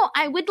I don't know.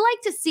 I would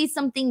like to see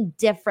something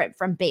different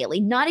from Bayley,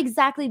 not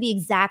exactly the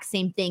exact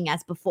same thing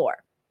as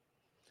before.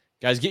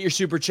 Guys, get your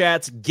super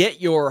chats.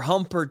 Get your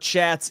humper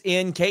chats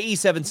in.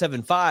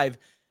 KE775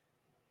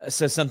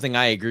 says something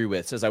I agree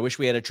with. Says, I wish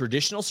we had a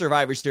traditional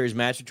Survivor Series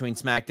match between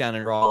SmackDown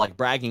and Raw, like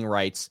bragging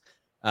rights,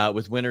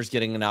 with winners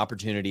getting an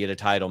opportunity at a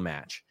title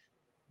match.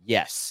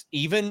 Yes,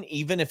 even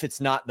if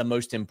it's not the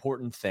most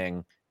important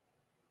thing,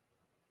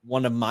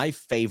 one of my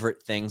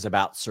favorite things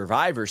about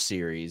Survivor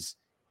Series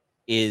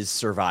is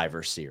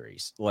Survivor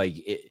Series.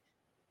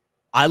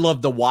 I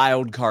loved the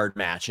wild card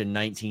match in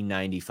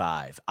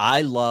 1995.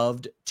 I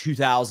loved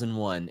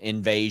 2001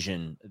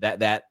 Invasion,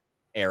 that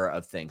era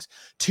of things.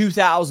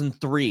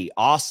 2003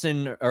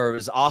 Austin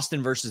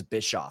versus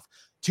Bischoff.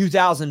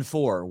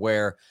 2004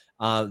 where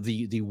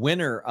the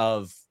winner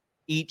of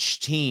each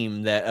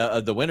team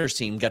the winner's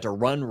team got to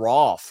run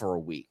Raw for a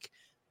week.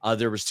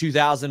 There was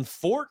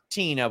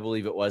 2014, I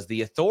believe it was,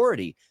 the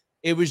Authority.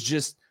 It was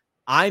just,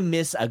 I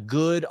miss a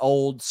good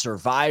old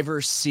Survivor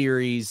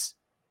Series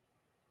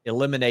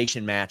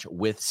elimination match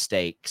with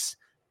stakes.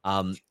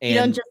 And you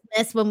don't just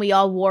miss when we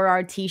all wore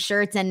our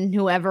t-shirts and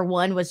whoever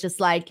won was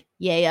just like,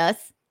 yay us.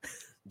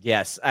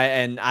 Yes.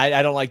 I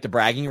don't like the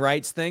bragging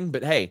rights thing,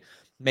 but hey,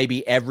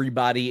 maybe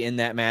everybody in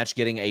that match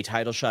getting a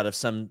title shot of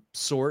some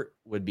sort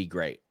would be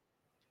great.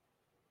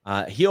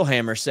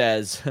 Heelhammer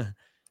says,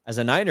 as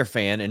a Niner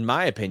fan, in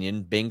my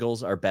opinion,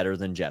 Bengals are better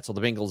than Jets. Well,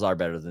 the Bengals are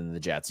better than the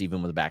Jets,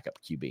 even with a backup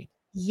QB.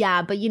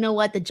 Yeah, but you know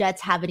what? The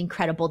Jets have an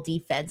incredible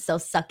defense, so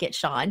suck it,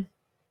 Sean.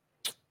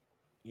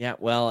 Yeah,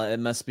 well, it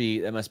must be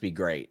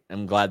great.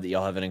 I'm glad that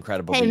y'all have an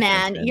incredible. Hey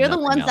man, you're the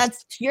one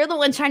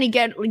trying to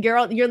get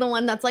you're the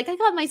one that's like, I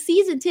got my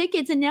season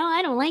tickets and now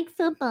I don't like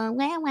football.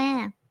 Wah,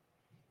 wah.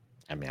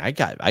 I mean, I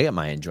got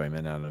my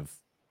enjoyment out of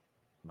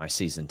my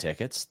season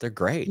tickets. They're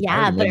great. Yeah,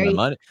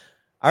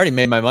 I already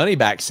made my money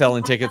back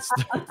selling tickets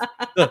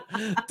to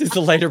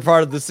the later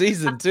part of the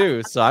season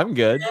too, so I'm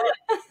good.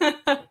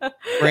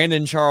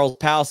 Brandon Charles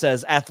Powell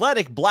says,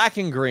 athletic, black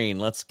and green.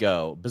 Let's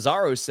go.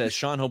 Bizarro says,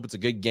 Sean, hope it's a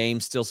good game.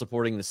 Still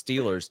supporting the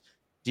Steelers.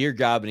 Dear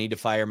God, we need to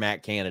fire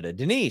Matt Canada.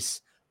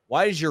 Denise,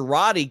 why does your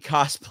Roddy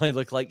cosplay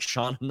look like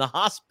Sean in the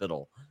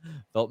hospital?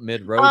 Felt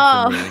mid-road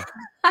for me.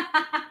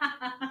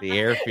 The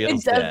air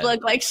feels It does dead.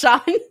 look like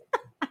Sean.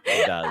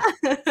 It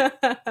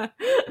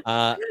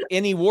does.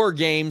 Any War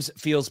Games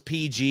feels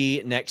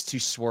PG next to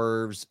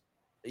Swerve's.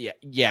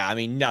 Yeah. I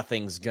mean,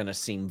 nothing's going to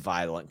seem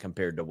violent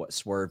compared to what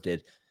Swerve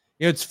did.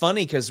 You know, it's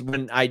funny because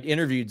when I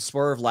interviewed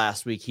Swerve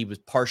last week, he was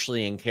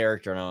partially in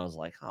character, and I was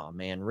like, oh,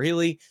 man,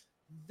 really?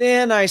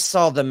 Then I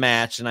saw the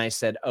match, and I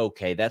said,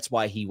 okay, that's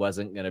why he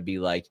wasn't going to be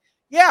like,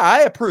 yeah,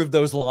 I approve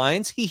those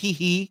lines.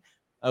 He.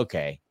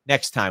 Okay,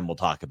 Next time we'll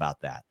talk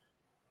about that.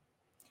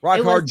 Rock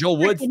It Hard was Joel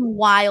Woods.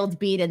 wild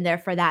beat in there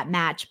for that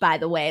match, by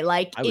the way.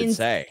 Like, I would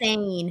say.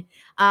 insane.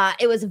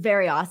 It was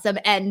very awesome.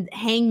 And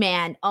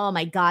Hangman, oh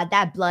my God,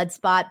 that blood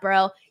spot,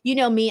 bro. You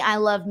know me, I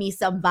love me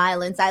some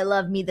violence. I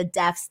love me the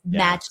death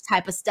match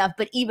type of stuff.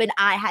 But even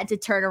I had to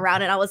turn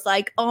around and I was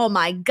like, oh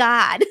my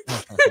God.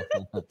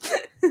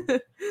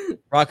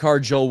 Rock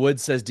Hard Joel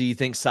Woods says, do you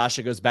think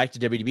Sasha goes back to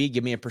WWE?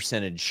 Give me a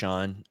percentage,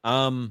 Sean.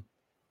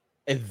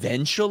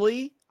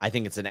 Eventually, I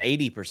think it's an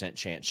 80%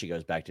 chance she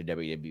goes back to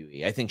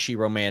WWE. I think she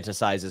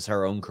romanticizes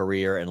her own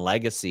career and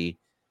legacy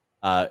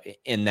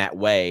in that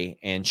way.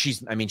 And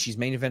she's main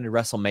evented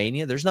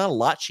WrestleMania. There's not a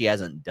lot she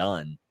hasn't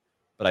done,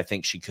 but I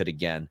think she could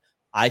again.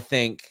 I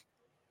think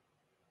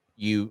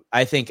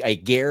I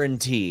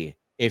guarantee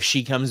if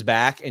she comes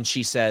back and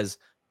she says,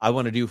 I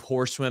want to do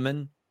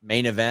horsewomen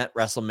main event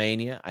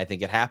WrestleMania, I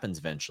think it happens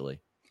eventually.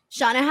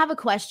 Sean, I have a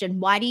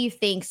question. Why do you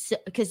think,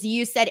 because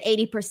you said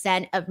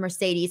 80% of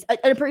Mercedes,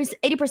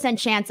 80%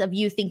 chance of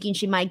you thinking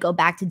she might go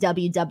back to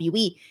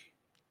WWE.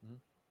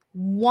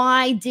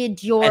 Why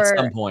did your...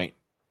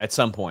 At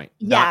some point.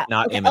 Yeah.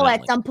 Not okay. imminently.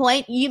 At some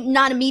point?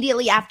 Not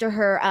immediately after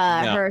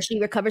her she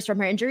recovers from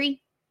her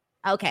injury?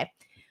 Okay.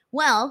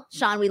 Well,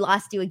 Sean, we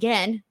lost you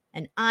again,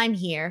 and I'm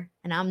here,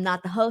 and I'm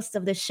not the host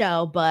of the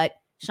show, but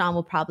Sean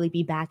will probably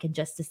be back in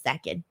just a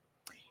second.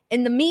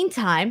 In the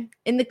meantime,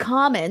 in the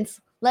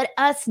comments, let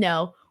us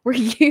know where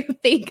you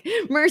think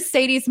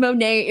Mercedes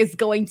Moné is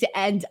going to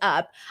end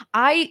up.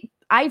 I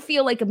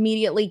feel like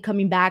immediately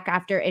coming back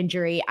after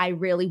injury, I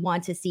really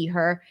want to see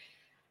her.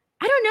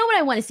 I don't know what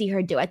I want to see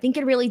her do. I think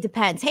it really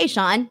depends. Hey,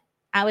 Sean,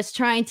 I was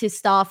trying to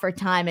stall for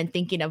time and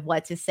thinking of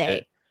what to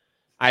say.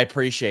 I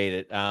appreciate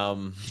it.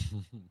 I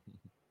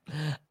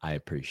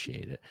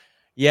appreciate it.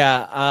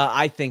 Yeah,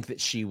 I think that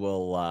she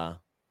will.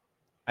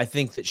 I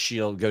think that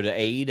she'll go to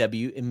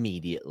AEW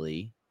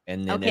immediatly,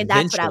 and then okay,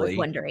 that's what I was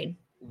wondering.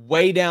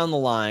 Way down the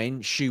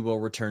line, she will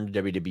return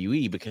to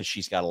WWE because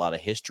she's got a lot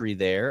of history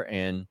there,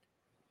 and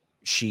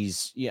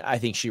I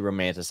think she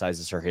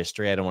romanticizes her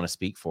history. I don't want to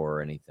speak for her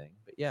or anything,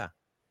 but yeah.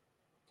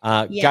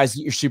 Guys,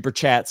 get your super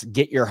chats,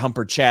 get your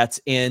humper chats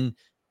in.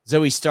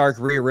 Zoe Stark,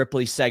 Rhea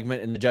Ripley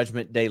segment in the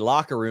Judgment Day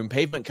locker room.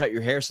 Pavement Cut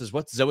Your Hair says,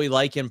 what's Zoe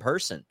like in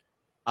person?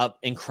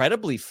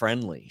 Incredibly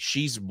friendly.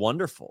 She's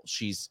wonderful.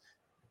 She's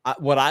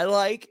what I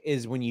like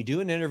is when you do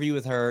an interview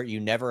with her, you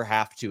never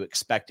have to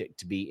expect it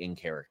to be in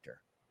character.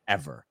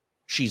 Ever.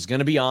 She's going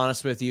to be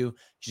honest with you.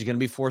 She's going to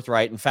be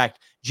forthright. In fact,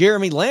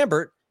 Jeremy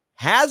Lambert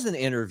has an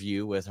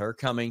interview with her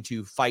coming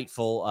to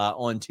Fightful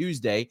on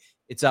Tuesday.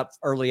 It's up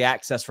early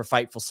access for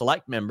Fightful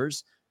Select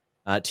members,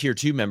 tier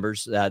 2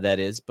 members, that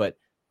is. But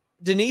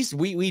Denise,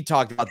 we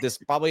talked about this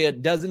probably a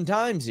dozen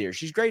times here.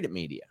 She's great at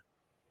media.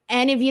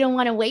 And if you don't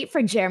want to wait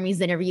for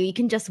Jeremy's interview, you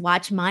can just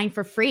watch mine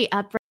for free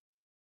up.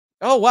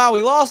 Oh, wow.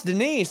 We lost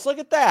Denise. Look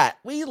at that.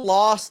 We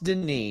lost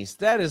Denise.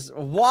 That is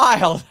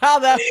wild. How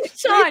that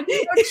Sean,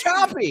 you're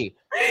choppy.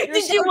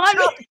 Did you want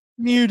me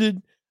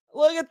muted?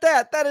 Look at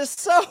that. That is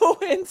so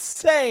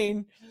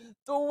insane.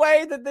 The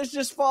way that this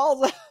just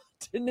falls out,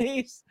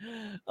 Denise.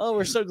 Oh,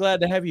 we're so glad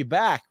to have you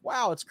back.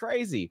 Wow, it's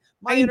crazy.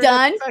 Are you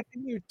done?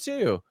 Affecting you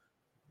too.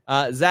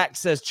 Zach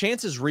says,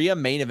 chances Rhea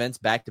main events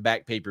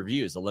back-to-back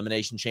pay-per-views.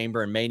 Elimination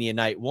Chamber and Mania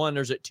Night 1.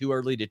 Or is it too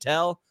early to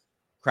tell?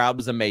 Crowd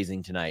was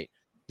amazing tonight.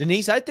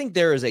 Denise, I think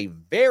there is a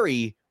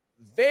very,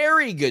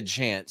 very good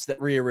chance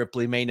that Rhea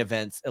Ripley main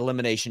events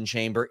Elimination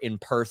Chamber in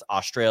Perth,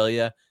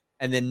 Australia,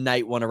 and then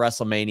night 1 of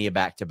WrestleMania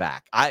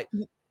back-to-back. I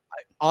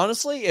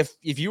honestly, if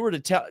you were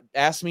to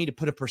ask me to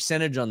put a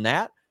percentage on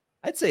that,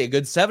 I'd say a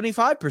good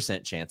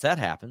 75% chance that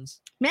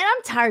happens. Man,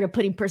 I'm tired of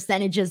putting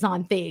percentages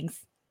on things.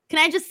 Can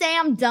I just say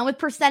I'm done with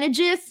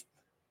percentages?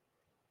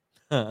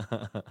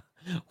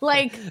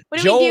 Like,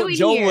 what are we doing here?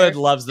 Joel Wood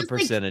loves the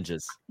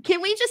percentages.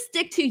 Can we just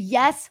stick to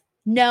yes,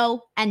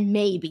 no, and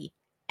maybe,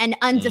 and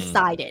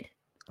undecided?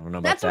 I don't know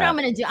about That's what I'm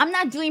going to do. I'm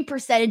not doing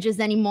percentages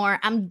anymore.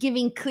 I'm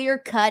giving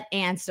clear-cut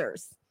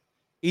answers.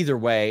 Either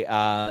way,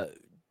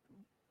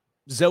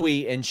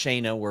 Zoe and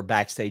Shayna were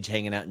backstage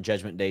hanging out in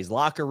Judgment Day's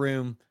locker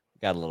room.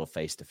 Got a little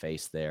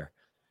face-to-face there.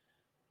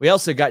 We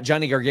also got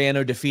Johnny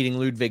Gargano defeating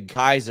Ludwig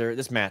Kaiser.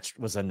 This match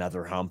was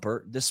another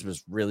humper. This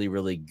was really,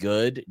 really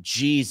good.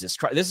 Jesus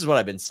Christ. This is what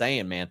I've been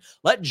saying, man.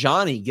 Let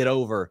Johnny get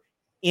over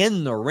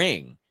in the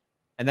ring.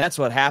 And that's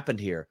what happened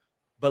here.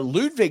 But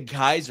Ludwig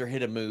Kaiser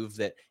hit a move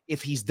that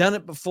if he's done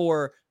it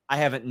before, I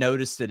haven't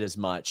noticed it as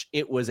much.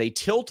 It was a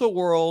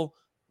tilt-a-whirl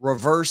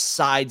reverse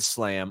side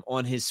slam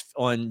on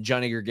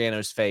Johnny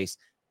Gargano's face.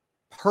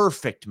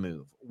 Perfect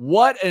move.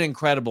 What an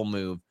incredible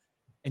move.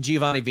 And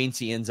Giovanni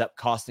Vinci ends up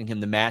costing him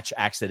the match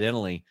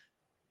accidentally.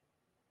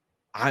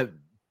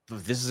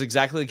 This is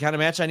exactly the kind of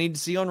match I need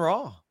to see on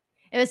Raw.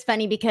 It was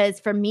funny because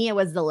for me, it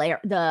was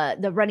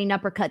the running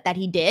uppercut that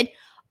he did.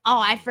 Oh,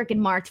 I freaking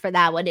marked for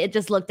that one. It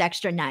just looked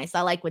extra nice.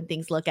 I like when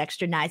things look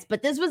extra nice.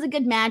 But this was a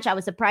good match. I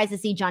was surprised to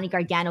see Johnny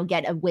Gargano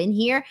get a win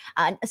here.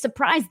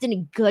 Surprised in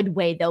a good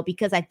way, though,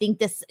 because I think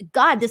this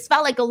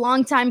felt like a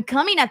long time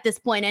coming at this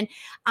point. And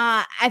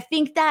I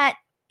think that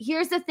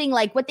here's the thing,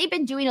 like what they've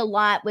been doing a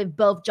lot with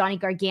both Johnny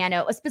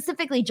Gargano,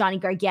 specifically Johnny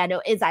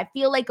Gargano, is I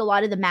feel like a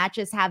lot of the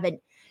matches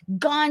haven't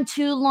gone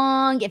too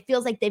long. It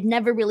feels like they've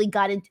never really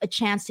gotten a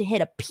chance to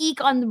hit a peak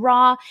on the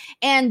Raw.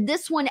 And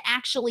this one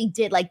actually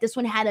did. Like this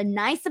one had a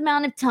nice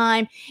amount of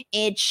time.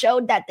 It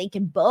showed that they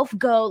can both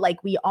go,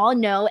 like we all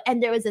know,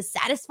 and there was a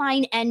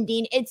satisfying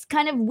ending. It's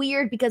kind of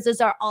weird because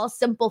those are all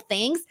simple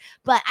things,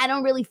 but I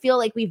don't really feel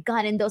like we've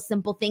gotten those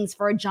simple things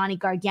for Johnny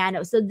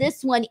Gargano. So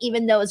this one,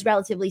 even though it was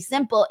relatively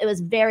simple, it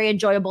was very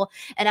enjoyable.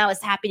 And I was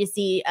happy to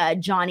see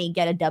Johnny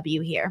get a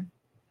W here.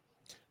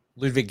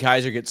 Ludwig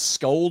Kaiser gets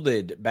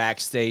scolded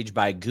backstage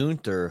by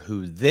Gunther,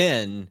 who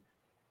then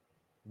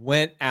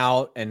went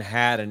out and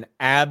had an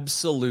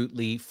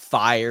absolutely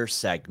fire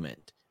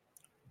segment.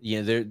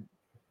 I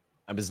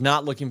was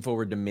not looking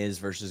forward to Miz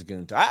versus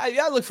Gunther.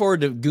 I look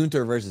forward to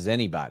Gunther versus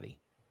anybody.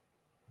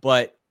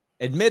 But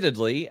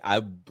admittedly,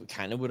 I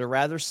kind of would have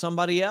rather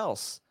somebody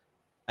else.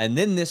 And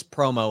then this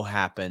promo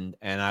happened,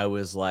 and I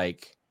was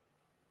like,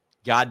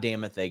 God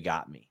damn it, they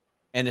got me.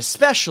 And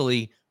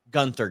especially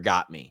Gunther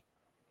got me.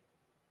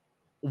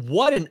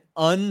 What an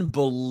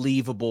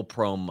unbelievable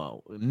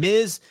promo.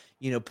 Miz,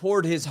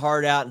 poured his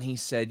heart out and he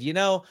said,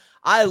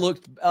 I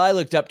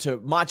looked up to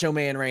Macho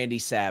Man Randy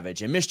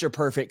Savage and Mr.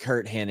 Perfect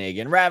Kurt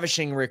Hennig and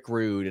Ravishing Rick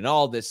Rude and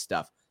all this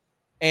stuff.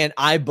 And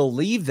I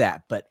believe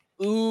that, but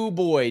ooh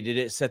boy, did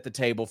it set the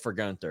table for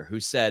Gunther, who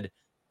said,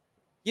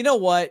 you know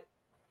what?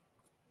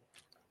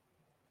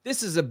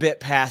 This is a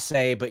bit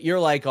passe, but you're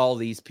like all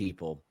these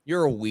people.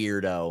 You're a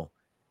weirdo.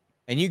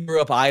 And you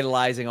grew up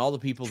idolizing all the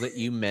people that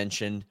you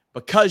mentioned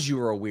because you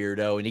were a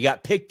weirdo and you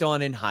got picked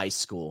on in high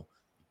school.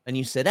 And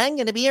you said, I'm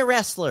going to be a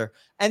wrestler.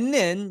 And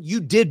then you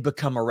did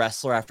become a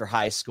wrestler after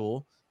high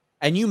school.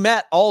 And you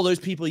met all those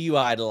people you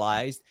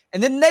idolized.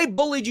 And then they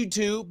bullied you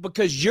too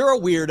because you're a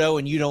weirdo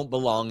and you don't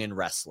belong in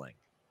wrestling.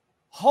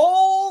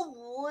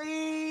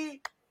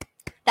 Holy.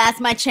 That's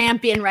my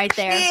champion right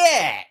there.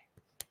 Yeah.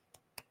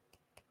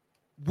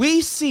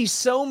 We see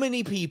so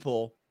many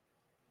people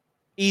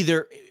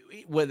either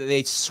whether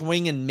they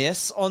swing and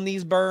miss on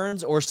these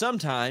burns or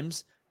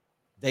sometimes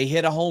they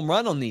hit a home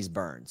run on these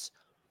burns.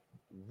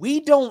 We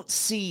don't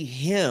see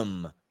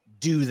him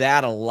do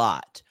that a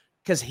lot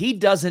because he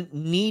doesn't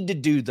need to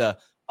do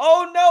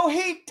oh no,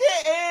 he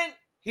didn't.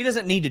 He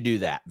doesn't need to do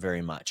that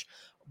very much.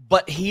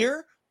 But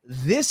here,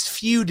 this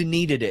feud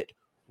needed it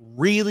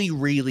really,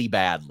 really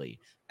badly.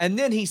 And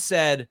then he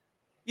said,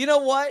 you know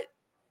what?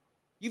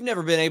 You've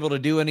never been able to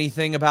do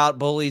anything about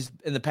bullies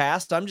in the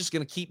past. I'm just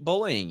going to keep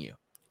bullying you.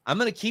 I'm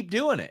going to keep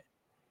doing it.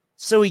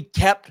 So he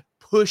kept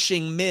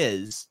pushing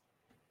Miz.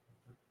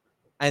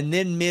 And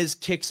then Miz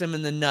kicks him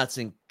in the nuts.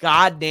 And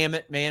God damn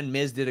it, man,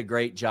 Miz did a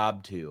great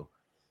job too.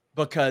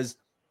 Because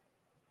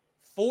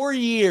for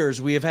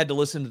years we have had to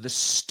listen to the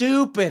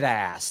stupid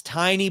ass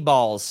tiny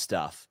balls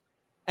stuff.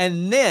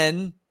 And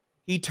then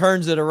he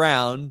turns it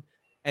around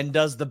and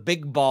does the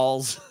big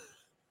balls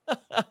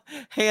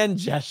hand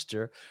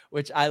gesture,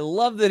 which I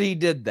love that he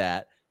did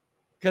that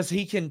because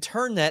he can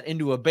turn that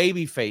into a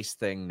babyface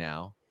thing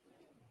now.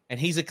 And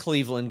he's a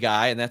Cleveland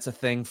guy, and that's a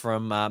thing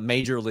from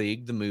Major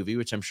League, the movie,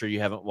 which I'm sure you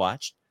haven't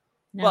watched.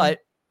 No. But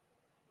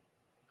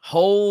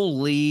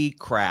holy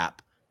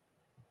crap.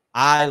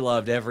 I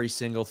loved every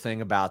single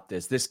thing about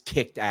this. This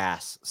kicked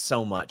ass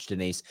so much,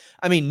 Denise.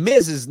 I mean,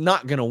 Miz is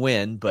not going to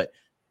win, but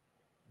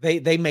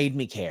they made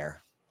me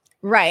care.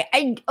 Right.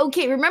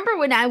 Okay. Remember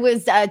when I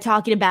was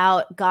talking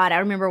about, God, I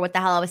remember what the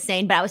hell I was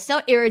saying, but I was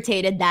so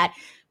irritated that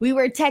we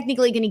were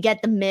technically going to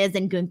get the Miz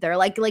and Gunther.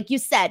 Like you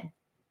said,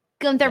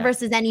 Gunther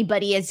versus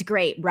anybody is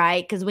great,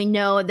 right? Because we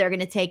know they're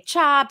going to take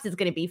chops. It's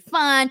going to be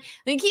fun.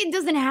 Like, he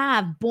doesn't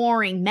have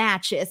boring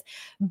matches.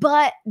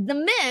 But the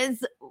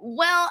Miz,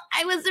 well,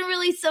 I wasn't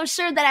really so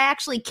sure that I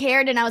actually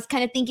cared. And I was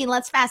kind of thinking,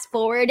 let's fast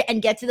forward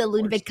and get to the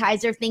Ludwig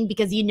Kaiser thing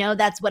because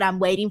that's what I'm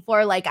waiting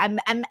for. Like, I'm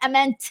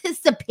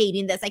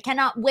anticipating this. I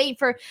cannot wait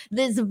for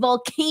this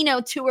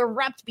volcano to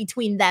erupt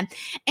between them.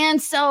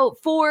 And so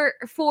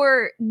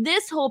for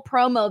this whole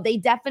promo, they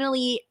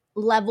definitely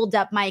leveled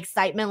up my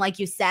excitement, like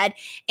you said.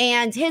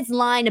 And his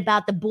line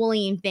about the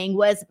bullying thing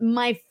was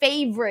my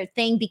favorite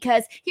thing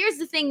because here's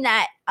the thing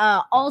that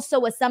also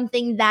was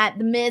something that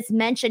the Miz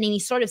mentioned, and he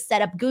sort of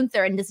set up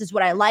Gunther, and this is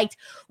what I liked,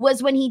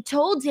 was when he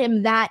told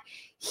him that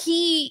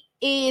he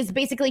is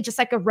basically just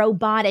like a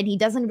robot and he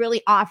doesn't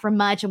really offer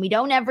much and we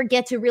don't ever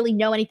get to really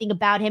know anything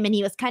about him. And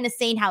he was kind of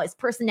saying how his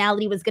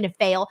personality was going to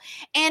fail.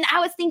 And I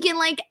was thinking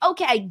like,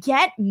 okay, I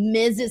get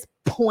Miz's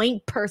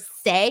point per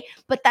se,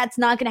 but that's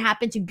not going to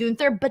happen to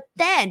Gunther. But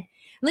then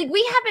like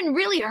we haven't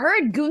really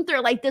heard Gunther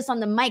like this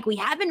on the mic. We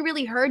haven't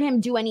really heard him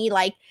do any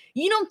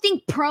you don't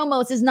think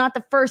promos is not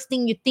the first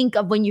thing you think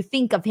of when you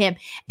think of him.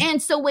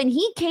 And so when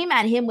he came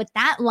at him with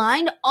that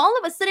line, all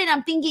of a sudden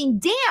I'm thinking,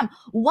 damn,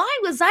 why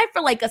was I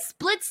for like a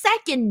split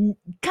second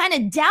kind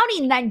of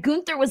doubting that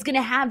Gunther was going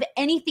to have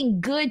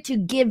anything good to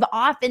give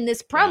off in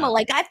this promo? Yeah.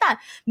 Like I thought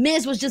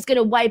Miz was just going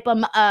to wipe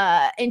him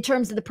in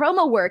terms of the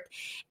promo work.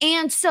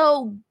 And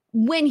so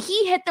when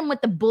he hit them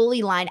with the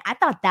bully line, I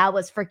thought that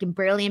was freaking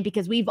brilliant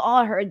because we've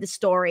all heard the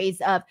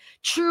stories of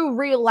true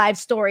real life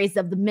stories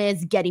of the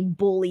Miz getting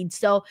bullied.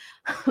 So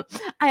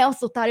I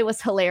also thought it was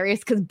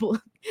hilarious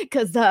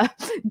because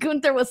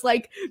Gunther was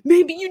like,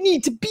 maybe you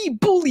need to be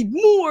bullied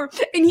more.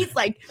 And he's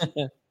like,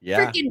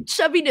 freaking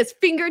shoving his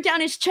finger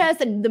down his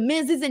chest and the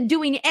Miz isn't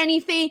doing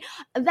anything.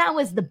 That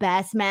was the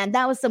best, man.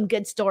 That was some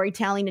good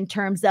storytelling in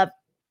terms of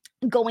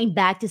going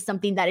back to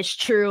something that is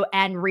true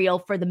and real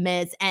for the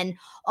Miz, and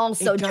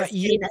also just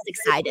getting us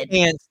excited.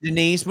 Chants,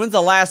 Denise, when's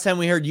the last time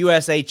we heard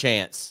USA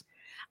chants?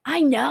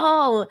 I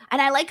know,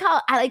 and I like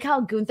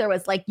how Gunther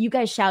was like, "You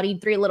guys shouting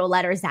 3 little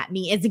letters at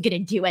me isn't gonna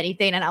do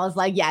anything," and I was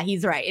like, "Yeah,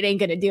 he's right. It ain't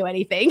gonna do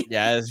anything."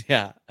 Yeah,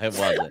 it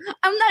wasn't.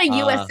 I'm not a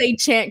USA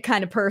chant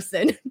kind of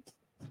person.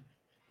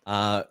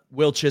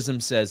 Will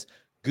Chisholm says,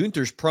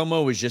 Gunther's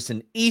promo was just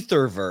an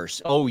ether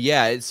verse. Oh,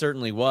 yeah, it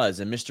certainly was.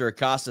 And Mr.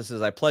 Acosta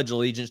says, I pledge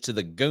allegiance to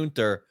the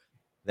Gunther,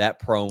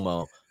 that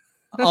promo.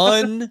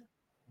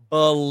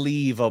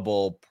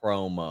 Unbelievable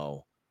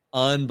promo.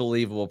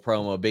 Unbelievable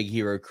promo. Big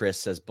Hero Chris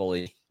says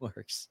bullying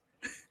works.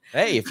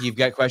 Hey, if you've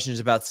got questions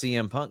about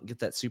CM Punk, get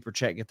that super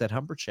chat, get that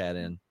humper chat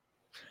in.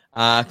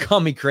 Call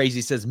Me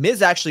Crazy says,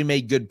 Miz actually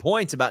made good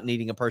points about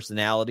needing a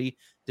personality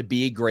to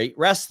be a great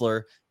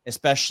wrestler,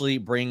 especially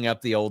bringing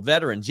up the old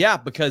veterans. Yeah,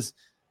 because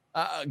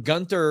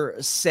Gunther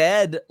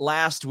said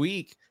last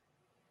week,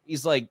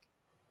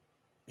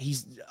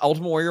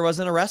 Ultimate Warrior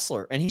wasn't a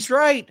wrestler. And he's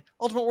right.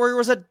 Ultimate Warrior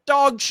was a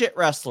dog shit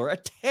wrestler, a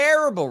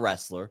terrible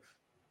wrestler,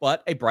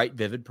 but a bright,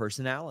 vivid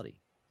personality.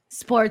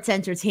 Sports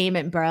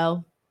entertainment,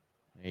 bro.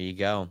 There you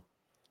go.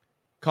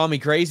 Call Me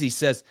Crazy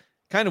says,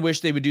 kind of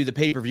wish they would do the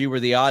pay-per-view where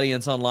the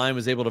audience online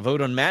was able to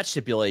vote on match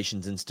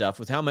stipulations and stuff.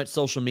 With how much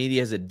social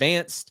media has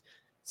advanced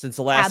since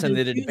the last time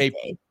they did a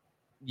pay-per-view.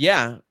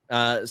 Yeah,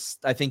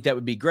 I think that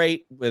would be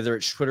great, whether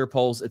it's Twitter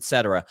polls,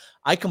 etc.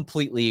 I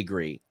completely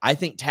agree. I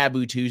think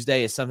Taboo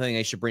Tuesday is something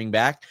they should bring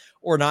back,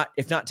 or not.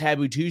 If not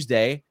Taboo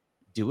Tuesday,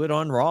 do it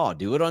on Raw,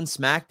 do it on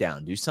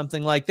SmackDown, do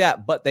something like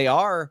that. But they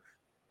are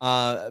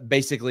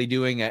basically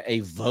doing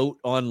a vote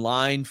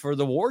online for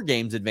the War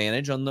Games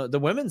advantage on the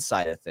women's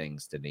side of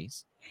things,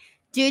 Denise.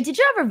 Dude, did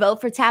you ever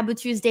vote for Taboo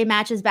Tuesday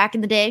matches back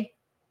in the day?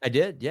 I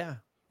did, yeah.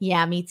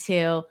 Yeah, me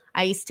too.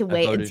 I used to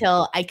wait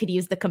until I could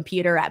use the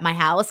computer at my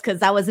house because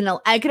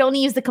I could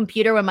only use the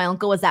computer when my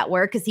uncle was at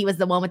work because he was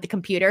the one with the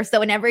computer. So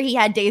whenever he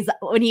had days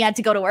when he had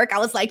to go to work, I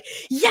was like,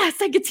 yes,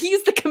 I get to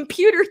use the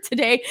computer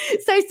today.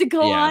 So I used to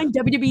go on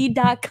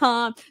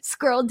WWE.com,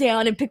 scroll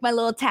down and pick my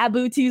little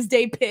Taboo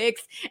Tuesday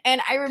picks.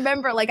 And I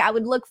remember I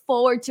would look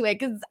forward to it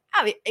because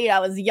I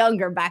was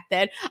younger back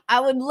then. I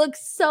would look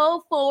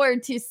so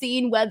forward to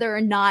seeing whether or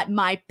not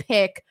my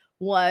pick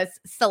was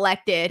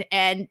selected,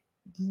 and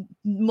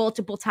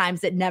multiple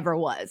times it never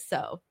was.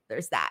 So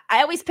there's that.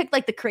 I always picked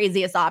the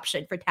craziest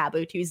option for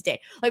Taboo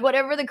Tuesday.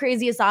 Whatever the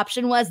craziest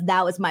option was,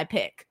 that was my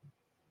pick.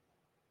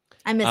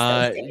 I miss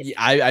those days.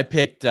 I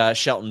picked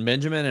Shelton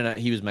Benjamin, and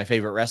he was my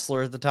favorite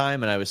wrestler at the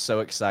time, and I was so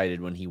excited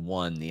when he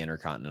won the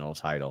Intercontinental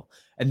title.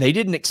 And they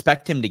didn't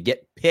expect him to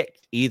get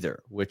picked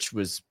either, which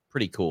was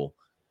pretty cool.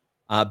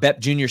 Bep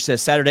Jr.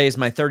 says, Saturday is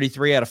my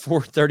 33 out of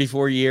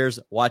 34 years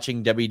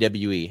watching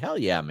WWE. Hell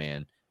yeah,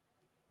 man.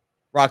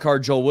 Rock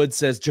Hard Joel Wood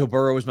says, Joe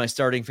Burrow was my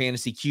starting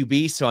fantasy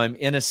QB, so I'm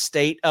in a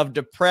state of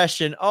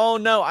depression. Oh,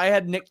 no, I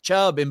had Nick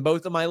Chubb in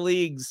both of my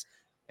leagues,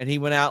 and he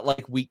went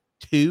out week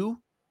 2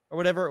 or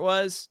whatever it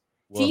was.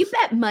 Do you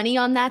bet money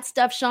on that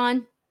stuff,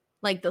 Sean?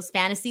 Those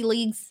fantasy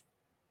leagues?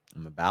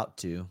 I'm about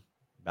to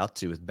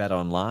with Bet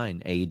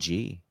Online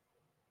AG.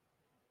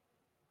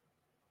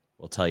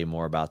 We'll tell you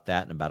more about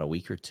that in about a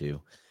week or two.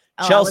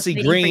 Oh,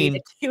 Chelsea Green.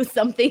 Do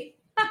something.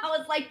 I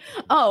was like,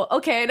 oh,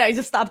 okay. And I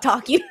just stopped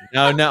talking.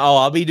 No. Oh,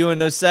 I'll be doing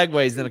those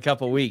segues in a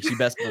couple of weeks. You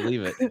best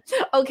believe it.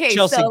 Okay.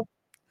 Chelsea, so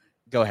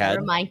go ahead.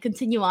 Never mind.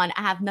 Continue on.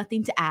 I have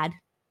nothing to add.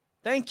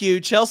 Thank you.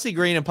 Chelsea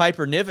Green and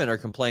Piper Niven are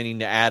complaining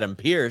to Adam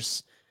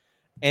Pearce.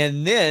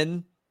 And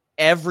then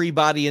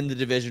everybody in the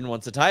division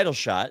wants a title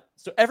shot.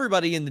 So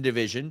everybody in the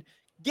division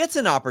gets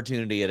an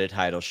opportunity at a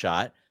title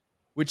shot,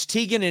 which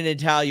Tegan and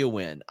Natalya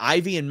win.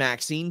 Ivy and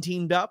Maxine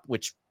teamed up,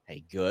 which,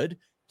 hey, good.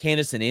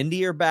 Candice and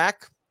Indy are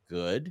back.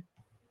 Good.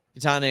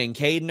 Katana and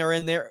Caden are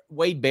in there.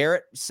 Wade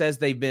Barrett says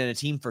they've been a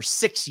team for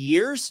 6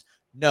 years.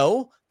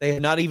 No, they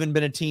have not even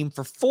been a team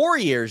for 4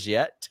 years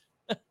yet.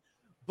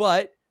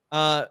 But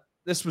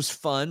this was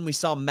fun. We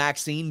saw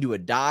Maxine do a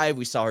dive.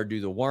 We saw her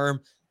do the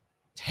worm.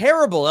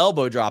 Terrible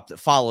elbow drop that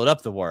followed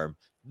up the worm.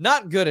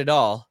 Not good at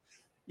all.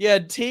 You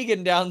had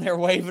Tegan down there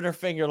waving her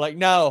finger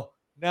no,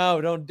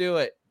 don't do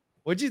it.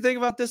 What'd you think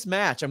about this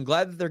match? I'm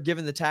glad that they're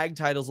giving the tag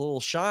titles a little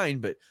shine,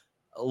 but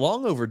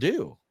long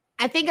overdue.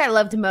 I think I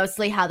loved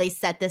mostly how they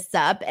set this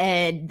up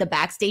and the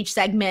backstage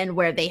segment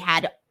where they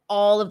had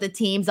all of the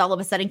teams all of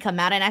a sudden come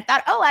out. And I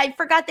thought, oh, I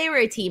forgot they were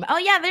a team. Oh,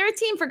 yeah, they're a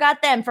team.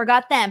 Forgot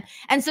them.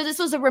 And so this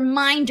was a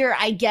reminder,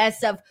 I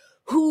guess, of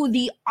who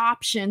the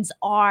options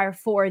are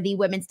for the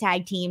women's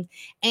tag team.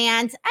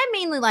 And I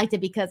mainly liked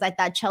it because I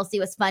thought Chelsea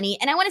was funny.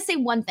 And I want to say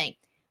one thing.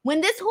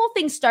 when this whole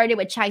thing started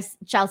with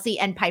Chelsea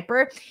and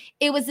Piper,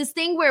 it was this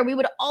thing where we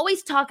would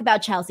always talk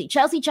about Chelsea.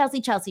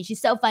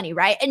 She's so funny,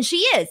 right? And she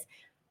is.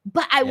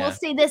 But I will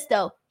say this,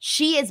 though.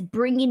 She is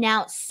bringing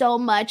out so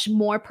much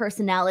more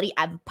personality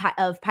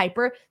of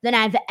Piper than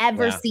I've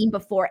ever seen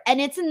before. And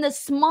it's in the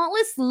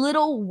smallest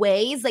little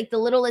ways, like the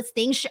littlest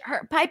things.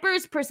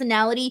 Piper's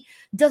personality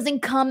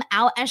doesn't come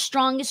out as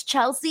strong as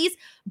Chelsea's,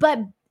 but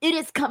it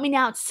is coming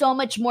out so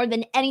much more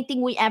than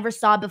anything we ever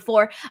saw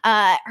before.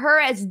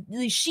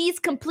 She's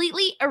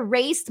completely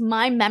erased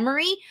my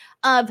memory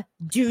of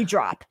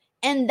Dewdrop.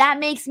 And that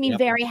makes me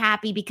very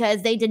happy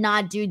because they did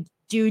not do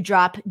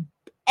Dewdrop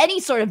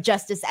any sort of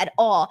justice at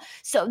all.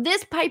 So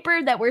this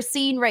Piper that we're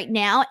seeing right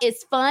now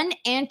is fun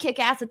and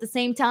kick-ass at the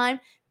same time.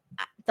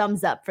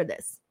 Thumbs up for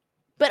this.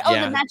 But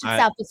the match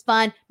itself was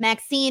fun.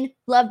 Maxine,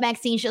 love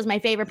Maxine. She was my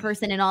favorite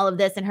person in all of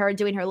this, and her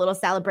doing her little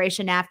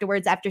celebration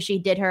afterwards after she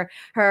did her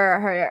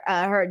crossbody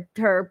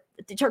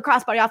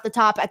off the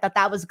top. I thought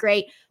that was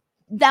great.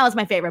 That was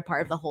my favorite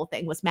part of the whole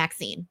thing was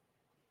Maxine.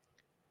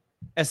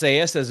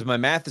 SAS says, if my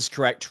math is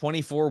correct,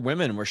 24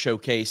 women were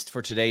showcased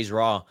for today's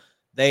Raw.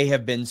 They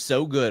have been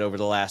so good over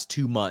the last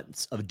 2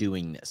 months of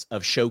doing this,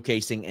 of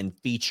showcasing and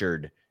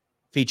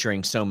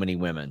featuring so many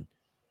women.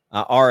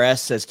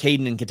 RS says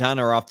Kaden and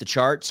Katana are off the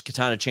charts.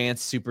 Katana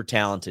Chance, super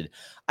talented.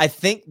 I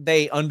think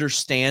they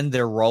understand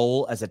their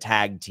role as a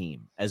tag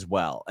team as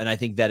well. And I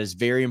think that is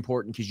very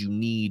important because you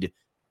need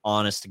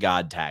honest to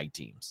God tag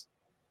teams.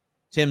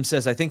 Tim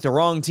says, I think the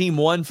wrong team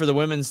won for the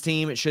women's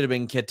team. It should have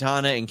been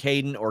Katana and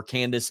Kaden or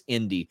Candice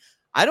Indy.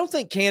 I don't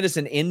think Candice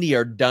and Indy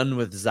are done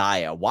with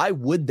Zaya. Why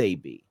would they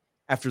be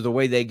after the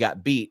way they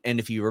got beat? And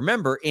if you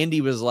remember,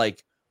 Indy was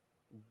like,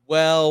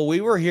 well,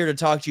 we were here to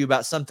talk to you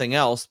about something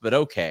else, but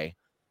okay.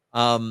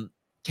 Kaden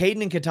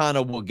and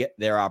Katana will get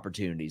their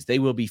opportunities. They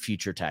will be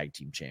future tag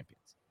team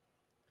champions.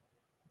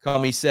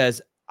 Kami says,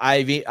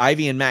 Ivy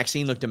and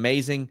Maxine looked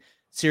amazing.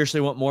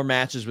 Seriously want more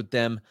matches with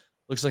them.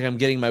 Looks like I'm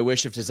getting my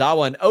wish if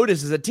Tozawa and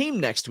Otis is a team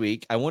next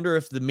week. I wonder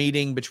if the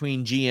meeting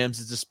between GMs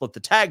is to split the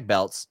tag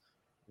belts.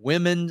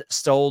 Women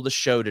stole the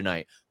show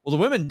tonight. Well,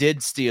 the women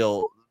did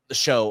steal the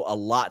show a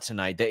lot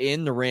tonight.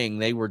 In the ring,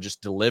 they were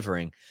just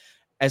delivering.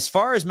 As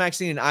far as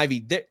Maxine and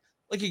Ivy,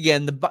 like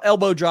again, the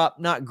elbow drop,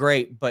 not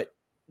great, but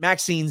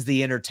Maxine's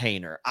the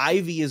entertainer.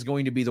 Ivy is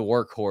going to be the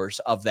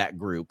workhorse of that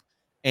group.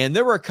 And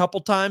there were a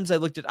couple times I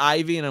looked at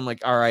Ivy and I'm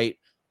like, all right,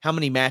 how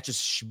many matches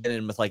has she been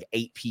in with like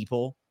 8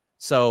 people?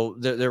 So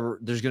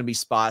there's going to be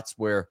spots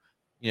where,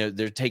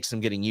 there takes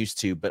some getting used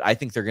to, but I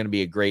think they're going to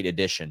be a great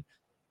addition.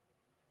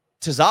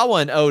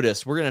 Tozawa and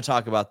Otis, we're going to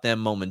talk about them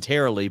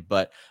momentarily,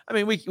 but I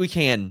mean, we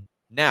can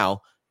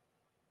now.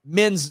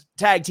 Men's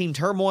tag team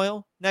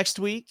turmoil next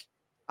week.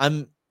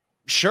 I'm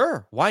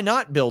sure. Why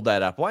not build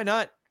that up? Why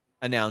not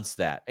announce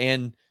that?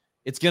 And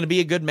it's going to be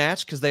a good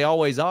match because they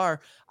always are.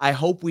 I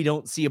hope we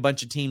don't see a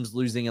bunch of teams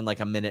losing in like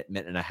a minute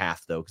and a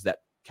half, though, because that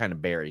kind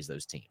of buries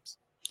those teams.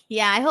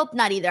 Yeah, I hope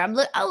not either.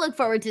 I'll look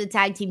forward to the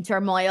tag team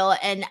turmoil,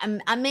 and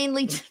I'm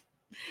mainly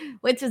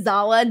with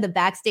Tozawa and the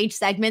backstage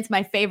segments.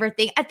 My favorite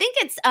thing, I think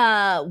it's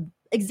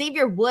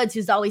Xavier Woods,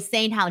 who's always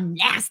saying how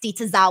nasty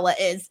Tozawa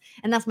is,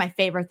 and that's my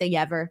favorite thing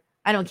ever.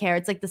 I don't care.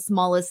 It's like the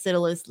smallest,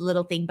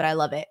 little thing, but I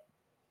love it.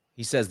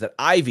 He says that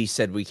Ivy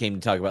said we came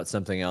to talk about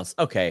something else.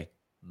 Okay,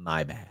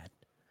 my bad.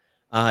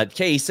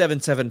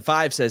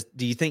 K775 says,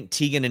 do you think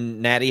Tegan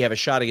and Natty have a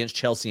shot against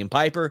Chelsea and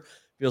Piper?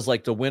 Feels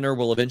like the winner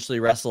will eventually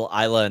wrestle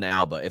Isla and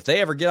Alba. If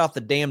they ever get off the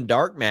damn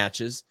dark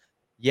matches,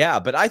 yeah,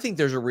 but I think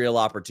there's a real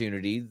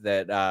opportunity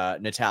that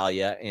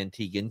Natalya and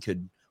Tegan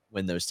could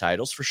win those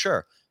titles for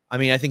sure. I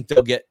mean, I think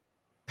they'll get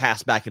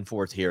passed back and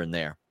forth here and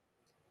there.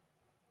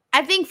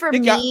 I think for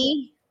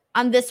me,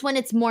 on this one,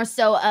 it's more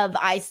so of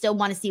I still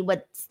want to see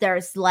what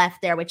there's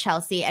left there with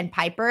Chelsea and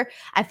Piper.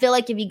 I feel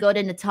like if you go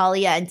to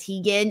Natalya and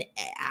Tegan,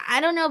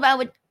 I don't know if I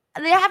would.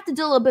 They have to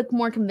do a little bit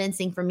more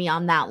convincing for me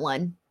on that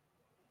one.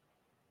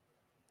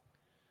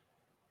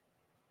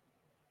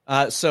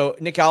 So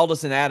Nick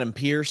Aldis and Adam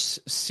Pearce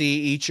see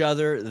each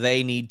other.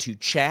 They need to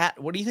chat.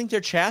 What do you think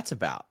their chat's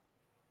about?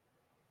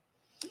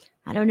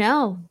 I don't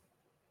know.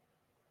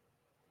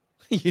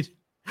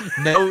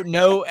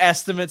 No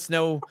estimates,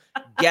 no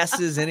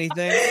guesses,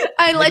 anything.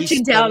 I let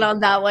you down on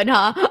that one,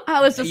 huh?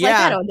 I was just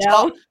I don't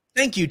know.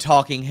 Thank you,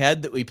 talking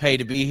head that we pay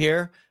to be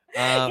here.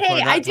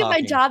 Hey, I do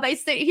my job. I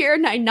sit here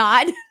and I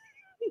nod.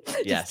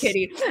 Just yes.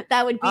 kidding.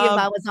 That would be if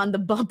I was on the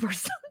bump or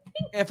something.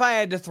 If I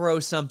had to throw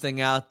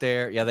something out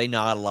there, yeah, they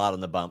nod a lot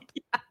on the bump.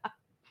 Yeah.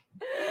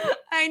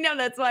 I know.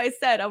 That's why I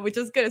said I was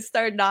just going to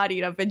start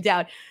nodding up and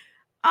down.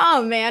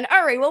 Oh, man.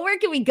 All right. Well, where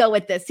can we go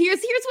with this?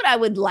 Here's what I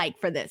would like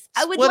for this.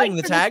 I would Splitting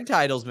like the tag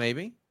titles,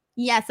 maybe.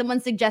 Yeah,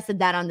 someone suggested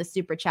that on the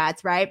super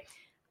chats, right?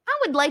 I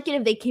would like it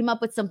if they came up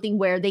with something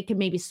where they could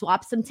maybe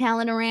swap some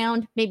talent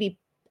around. Maybe,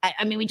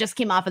 I mean, we just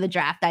came off of the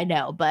draft, I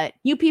know, but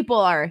you people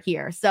are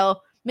here.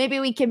 So maybe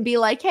we can be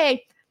like,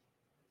 hey,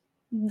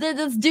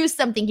 let's do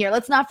something here.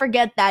 Let's not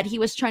forget that he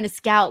was trying to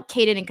scout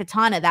Kaden and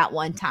Katana that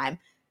one time.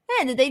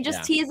 And did they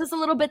just tease us a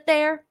little bit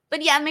there?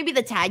 But yeah, maybe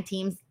the tag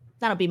teams.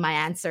 That'll be my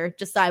answer.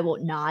 Just so I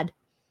won't nod.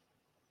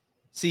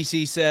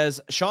 CC says,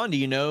 Sean, do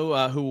you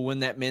know who will win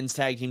that men's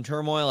tag team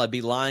turmoil? I'd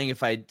be lying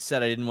if I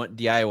said I didn't want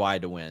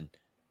DIY to win.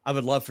 I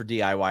would love for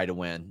DIY to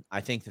win.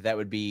 I think that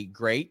would be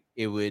great.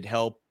 It would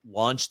help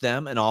launch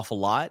them an awful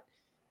lot.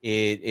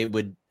 It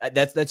would.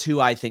 That's who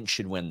I think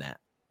should win that.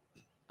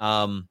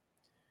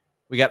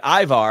 We got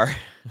Ivar.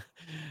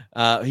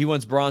 He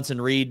wants Bronson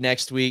Reed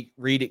next week.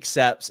 Reed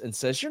accepts and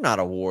says, "You're not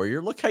a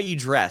warrior. Look how you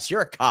dress.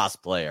 You're a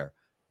cosplayer."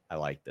 I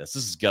like this.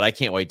 This is good. I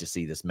can't wait to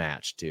see this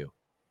match too.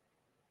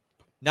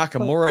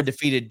 Nakamura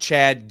defeated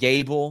Chad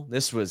Gable.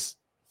 This was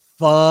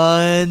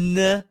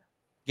fun.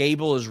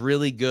 Gable is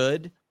really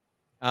good.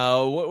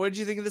 What did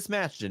you think of this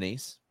match,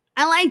 Denise?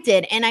 I liked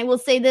it. And I will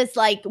say this,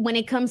 like, when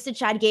it comes to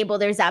Chad Gable,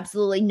 there's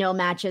absolutely no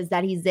matches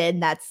that he's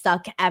in that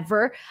suck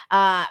ever.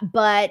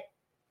 But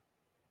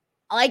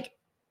like,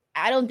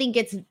 I don't think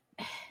it's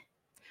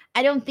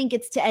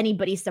to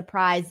anybody's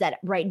surprise that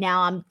right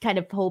now I'm kind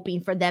of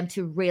hoping for them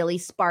to really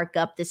spark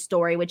up this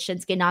story with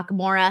Shinsuke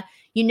Nakamura.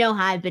 You know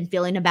how I've been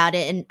feeling about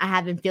it, and I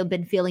haven't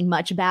been feeling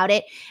much about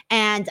it.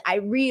 And I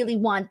really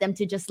want them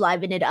to just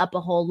liven it up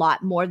a whole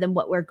lot more than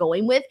what we're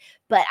going with.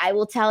 But I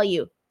will tell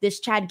you, this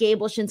Chad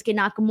Gable Shinsuke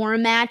Nakamura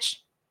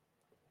match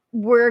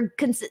was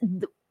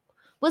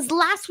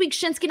last week.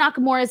 Shinsuke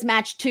Nakamura's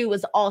match too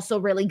was also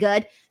really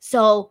good.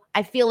 So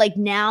I feel like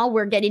now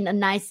we're getting a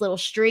nice little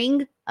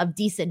string of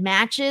decent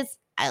matches.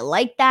 I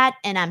like that.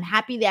 And I'm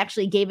happy they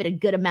actually gave it a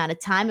good amount of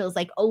time. It was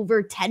like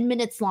over 10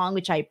 minutes long,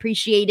 which I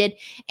appreciated.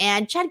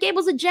 And Chad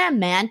Gable's a gem,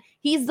 man.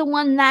 He's the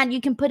one that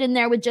you can put in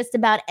there with just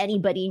about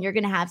anybody, and you're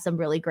going to have some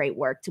really great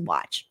work to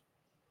watch.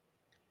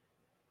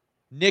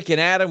 Nick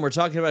and Adam, we're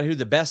talking about who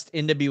the best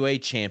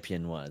NWA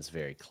champion was.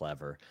 Very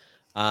clever.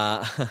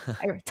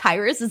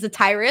 Tyrus is a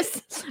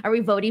Tyrus. Are we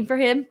voting for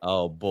him?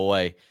 Oh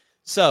boy.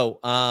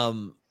 So,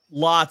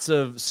 lots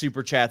of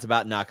super chats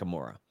about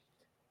Nakamura.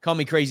 Call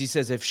Me Crazy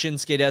says, if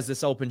Shinsuke does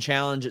this open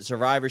challenge at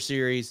Survivor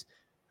Series,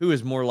 who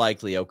is more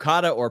likely,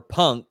 Okada or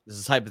Punk? This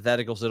is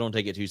hypothetical, so don't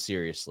take it too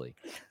seriously.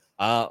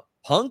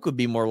 Punk would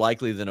be more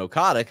likely than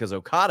Okada because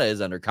Okada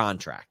is under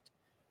contract.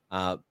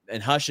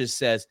 And Hushes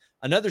says,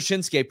 another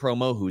Shinsuke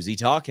promo. Who's he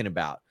talking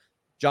about?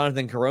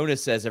 Jonathan Corona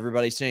says,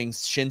 everybody's saying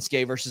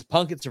Shinsuke versus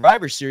Punk at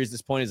Survivor Series.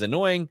 This point is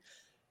annoying.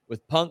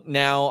 With Punk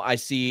now, I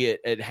see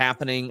it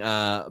happening.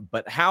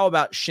 But how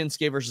about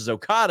Shinsuke versus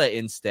Okada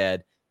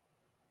instead?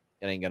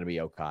 It ain't going to be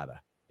Okada.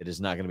 It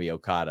is not going to be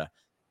Okada.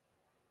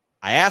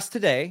 I asked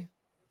today,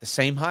 the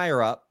same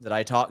higher up that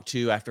I talked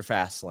to after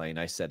Fastlane,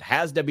 I said,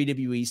 has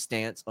WWE's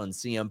stance on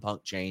CM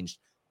Punk changed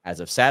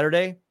as of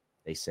Saturday?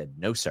 They said,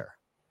 no, sir.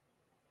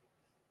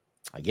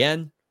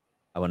 Again,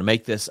 I want to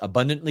make this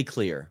abundantly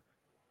clear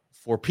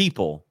for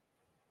people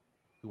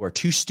who are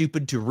too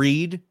stupid to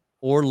read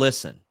or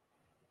listen.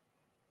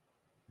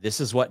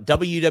 This is what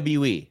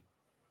WWE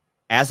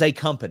as a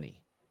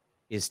company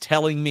is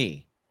telling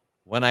me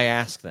when I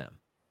ask them.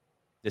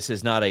 This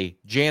is not a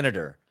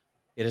janitor.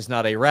 It is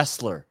not a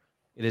wrestler.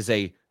 It is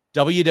a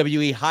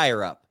WWE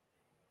higher up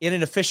in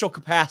an official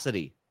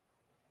capacity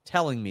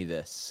telling me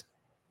this.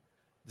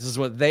 This is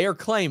what they are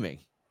claiming.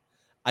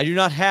 I do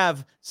not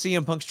have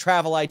CM Punk's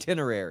travel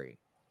itinerary.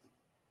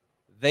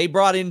 They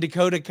brought in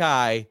Dakota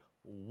Kai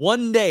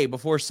one day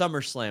before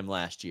SummerSlam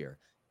last year.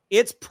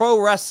 It's pro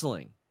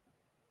wrestling.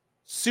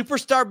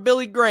 Superstar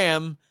Billy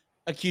Graham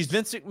accused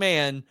Vince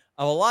McMahon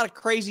of a lot of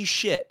crazy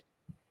shit,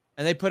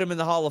 and they put him in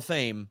the Hall of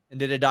Fame and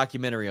did a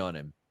documentary on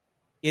him.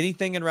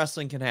 Anything in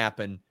wrestling can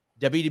happen.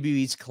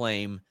 WWE's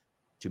claim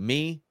to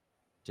me,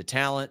 to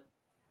talent,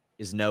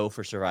 is no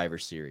for Survivor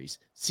Series.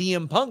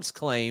 CM Punk's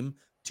claim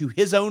to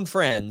his own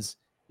friends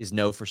is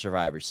no for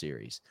Survivor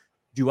Series.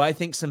 Do I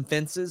think some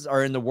fences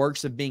are in the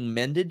works of being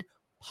mended?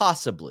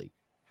 Possibly.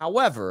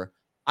 However,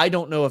 I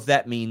don't know if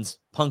that means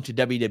Punk to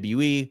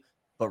WWE,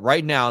 but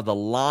right now the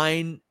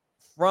line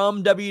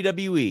from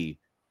WWE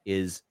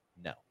is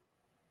no.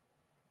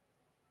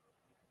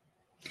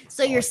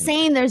 So you're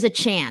saying there's a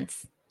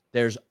chance?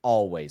 There's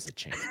always a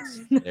chance.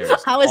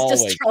 I was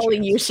just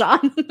trolling you,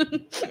 Sean.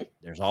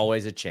 There's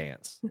always a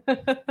chance.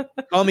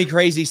 Call Me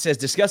Crazy says,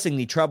 discussing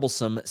the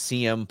troublesome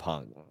CM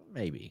Punk.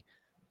 Maybe.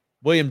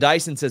 William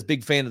Dyson says,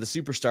 big fan of the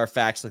superstar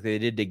facts like they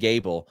did to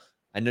Gable.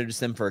 I noticed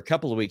them for a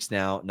couple of weeks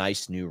now.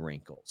 Nice new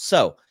wrinkle.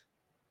 So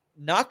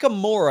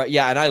Nakamura,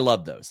 yeah, and I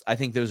love those. I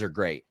think those are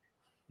great.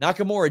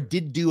 Nakamura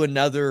did do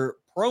another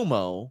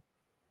promo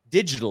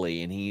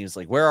digitally, and he's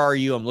like, where are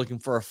you? I'm looking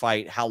for a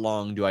fight. How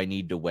long do I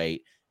need to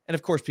wait? And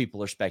of course,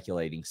 people are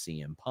speculating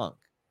CM Punk.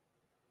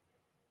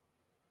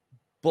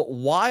 But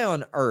why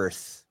on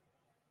earth?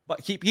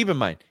 But keep in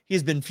mind,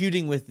 he's been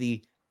feuding with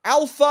the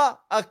Alpha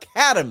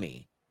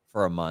Academy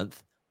for a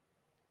month.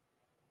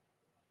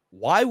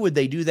 Why would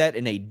they do that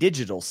in a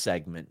digital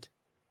segment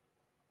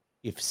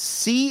if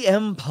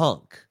CM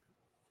Punk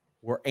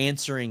were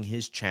answering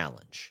his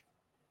challenge?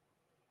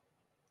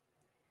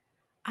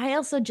 I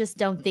also just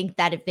don't think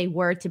that if they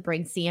were to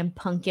bring CM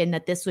Punk in,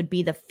 that this would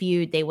be the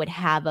feud they would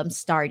have him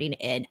starting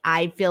in.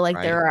 I feel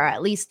like there are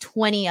at least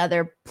 20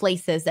 other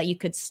places that you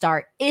could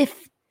start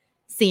if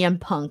CM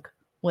Punk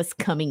was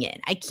coming in.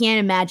 I can't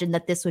imagine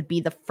that this would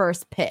be the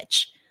first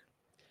pitch.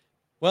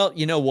 Well,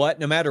 you know what?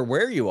 No matter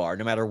where you are,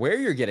 no matter where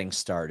you're getting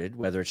started,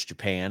 whether it's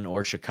Japan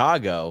or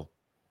Chicago,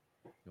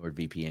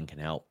 NordVPN can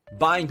help.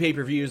 Buying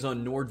pay-per-views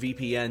on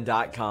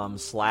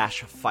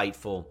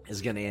NordVPN.com/Fightful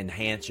is going to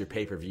enhance your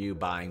pay-per-view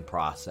buying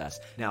process.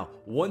 Now,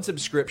 one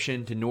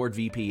subscription to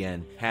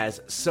NordVPN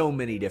has so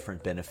many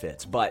different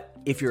benefits, but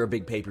if you're a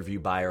big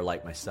pay-per-view buyer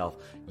like myself,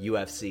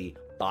 UFC,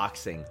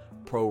 boxing,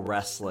 pro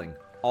wrestling,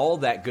 all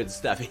that good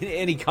stuff,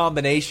 any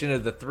combination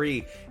of the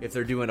three, if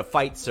they're doing a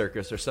fight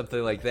circus or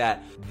something like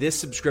that, this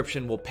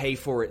subscription will pay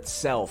for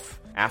itself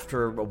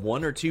after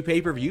one or two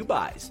pay-per-view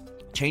buys.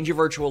 Change your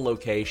virtual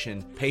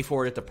location, pay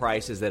for it at the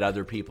prices that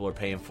other people are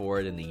paying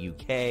for it in the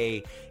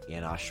UK,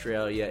 in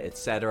Australia,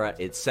 etc.,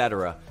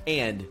 etc.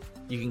 And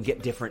you can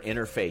get different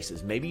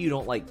interfaces. Maybe you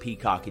don't like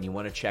Peacock and you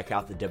want to check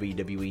out the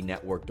WWE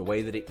Network the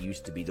way that it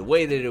used to be, the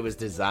way that it was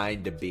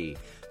designed to be,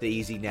 the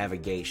easy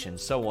navigation,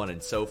 so on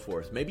and so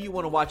forth. Maybe you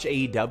want to watch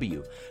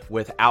AEW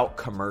without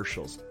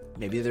commercials.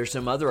 Maybe there's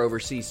some other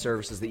overseas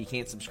services that you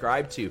can't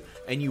subscribe to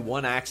and you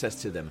want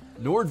access to them.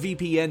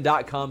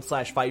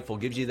 NordVPN.com/Fightful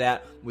gives you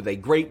that with a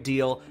great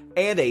deal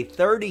and a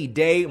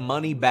 30-day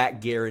money-back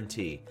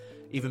guarantee.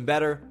 Even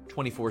better,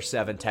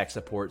 24/7 tech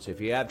support, so if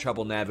you have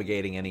trouble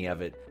navigating any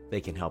of it, they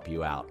can help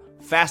you out.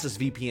 Fastest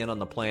VPN on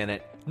the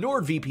planet,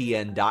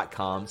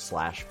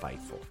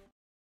 NordVPN.com/Fightful.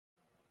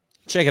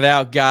 Check it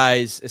out,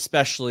 guys,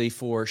 especially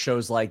for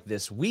shows like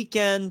this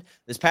weekend.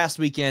 This past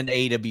weekend,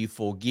 AEW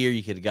Full Gear,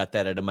 you could have got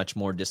that at a much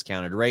more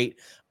discounted rate.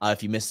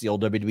 If you missed the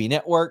old WWE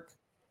Network,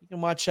 you can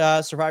watch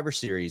Survivor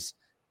Series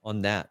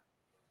on that.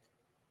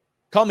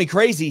 Call Me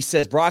Crazy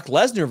says Brock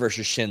Lesnar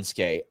versus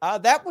Shinsuke.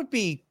 That would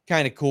be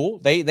kind of cool.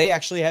 They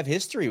actually have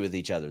history with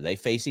each other. They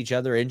face each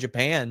other in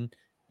Japan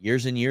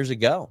years and years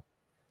ago.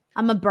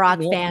 I'm a Brock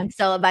fan,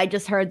 so if I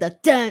just heard the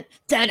dun,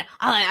 dun,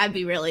 I'd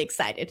be really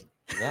excited.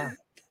 Yeah.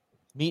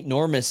 Meet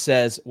Normus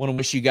says, want to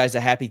wish you guys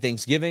a happy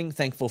Thanksgiving.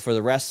 Thankful for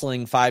the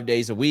wrestling 5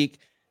 days a week.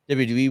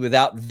 WWE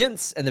without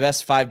Vince and the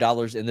best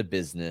 $5 in the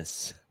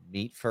business.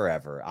 Meet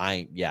forever.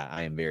 I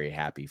am very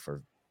happy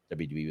for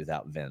WWE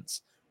without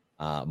Vince.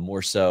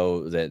 More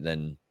so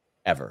than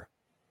ever.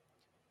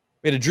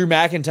 We had a Drew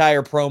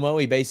McIntyre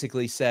promo. He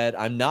basically said,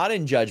 I'm not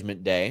in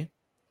Judgment Day,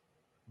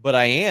 but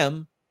I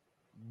am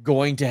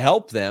going to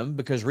help them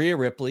because Rhea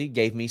Ripley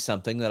gave me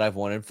something that I've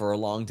wanted for a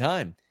long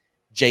time.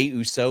 Jey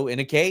Uso in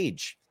a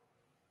cage.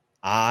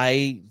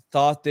 I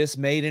thought this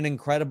made an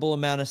incredible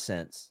amount of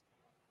sense.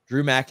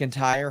 Drew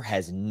McIntyre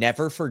has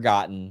never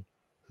forgotten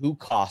who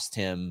cost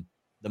him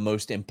the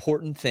most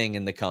important thing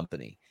in the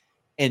company.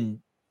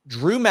 And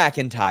Drew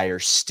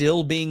McIntyre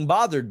still being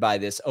bothered by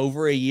this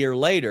over a year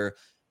later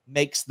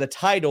makes the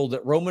title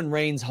that Roman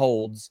Reigns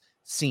holds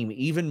seem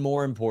even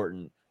more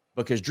important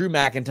because Drew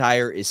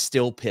McIntyre is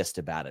still pissed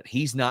about it.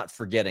 He's not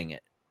forgetting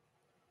it.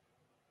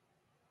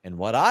 And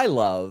what I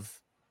love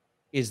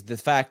is the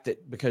fact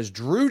that because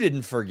Drew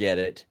didn't forget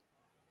it,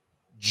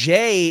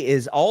 Jay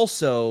is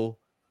also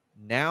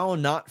now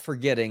not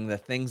forgetting the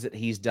things that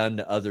he's done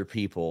to other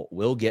people.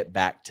 We'll get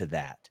back to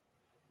that.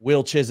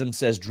 Will Chisholm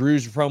says,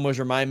 Drew's promos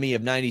remind me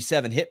of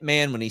 97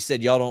 Hitman when he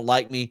said, y'all don't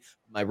like me.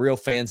 My real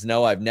fans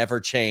know I've never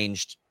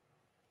changed.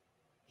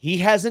 He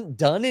hasn't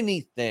done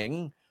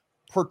anything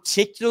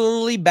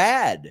particularly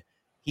bad.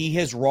 He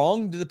has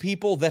wronged the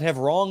people that have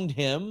wronged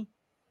him.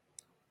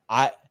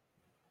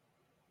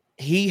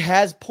 He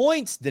has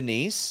points,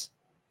 Denise.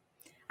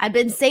 I've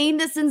been saying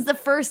this since the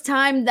first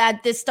time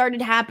that this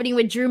started happening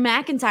with Drew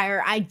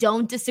McIntyre. I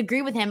don't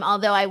disagree with him,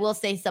 although I will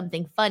say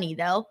something funny,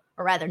 though.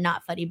 Or rather,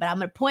 not funny, but I'm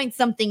going to point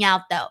something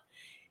out, though.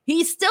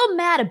 He's still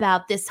mad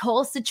about this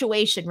whole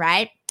situation,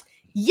 right?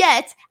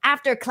 Yet,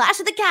 after Clash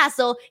of the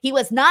Castle, he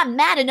was not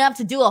mad enough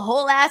to do a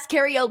whole ass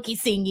karaoke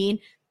singing.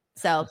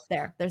 So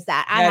there's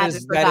that. That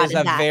is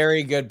a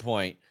very good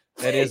point.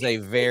 That is a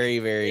very,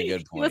 very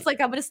good point. He was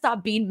like, I'm going to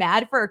stop being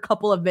mad for a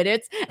couple of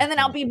minutes, and then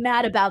I'll be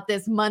mad about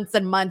this months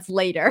and months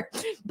later.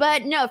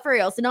 But no, for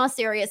real. So in all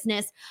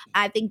seriousness,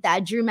 I think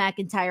that Drew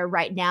McIntyre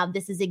right now,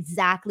 this is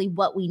exactly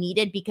what we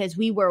needed because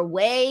we were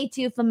way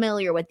too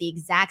familiar with the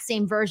exact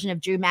same version of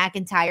Drew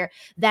McIntyre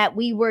that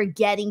we were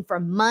getting for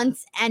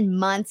months and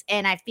months.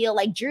 And I feel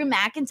like Drew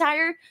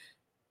McIntyre,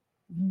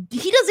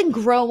 he doesn't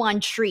grow on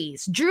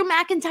trees. Drew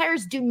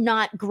McIntyres do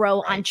not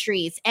grow on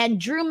trees. And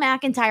Drew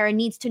McIntyre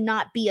needs to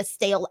not be a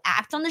stale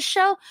act on the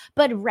show,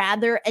 but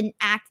rather an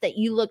act that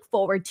you look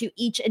forward to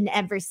each and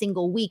every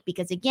single week.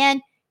 Because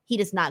again, he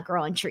does not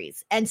grow on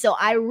trees. And so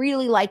I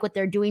really like what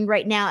they're doing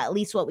right now, at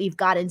least what we've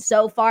gotten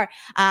so far.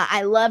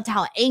 I loved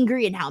how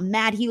angry and how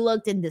mad he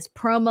looked in this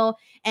promo,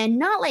 and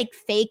not like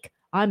fake,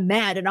 I'm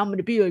mad and I'm going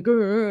to be like,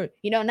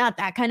 not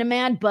that kind of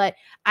mad, but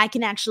I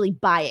can actually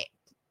buy it.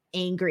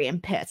 Angry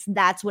and pissed.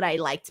 That's what I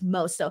liked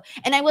most. So,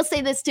 and I will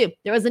say this too.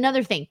 There was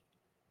another thing.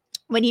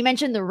 when he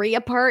mentioned the Rhea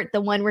part,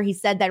 the one where he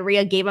said that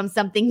Rhea gave him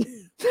something,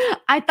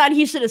 I thought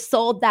he should have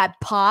sold that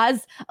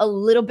pause a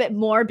little bit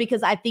more,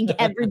 because I think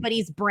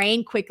everybody's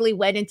brain quickly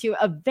went into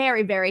a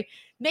very, very,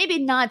 maybe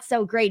not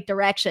so great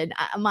direction.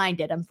 Mine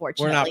did,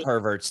 unfortunately. We're not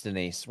perverts,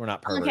 Denise. We're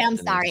not perverts. Okay, I'm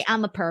Denise. sorry.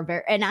 I'm a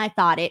pervert, and I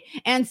thought it.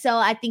 And so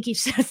I think he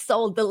should have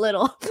sold the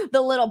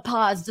little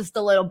pause just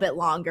a little bit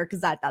longer,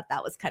 because I thought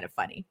that was kind of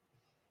funny.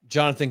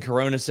 Jonathan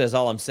Corona says,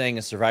 all I'm saying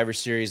is Survivor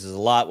Series is a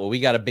lot. Well, we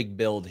got a big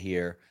build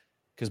here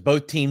because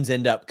both teams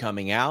end up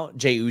coming out.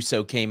 Jey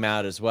Uso came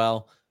out as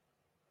well.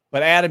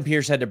 But Adam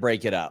Pearce had to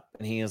break it up.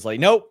 And he was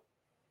like, nope,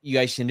 you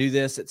guys can do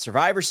this at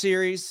Survivor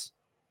Series.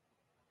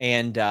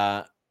 And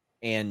you're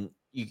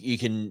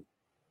going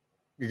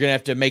to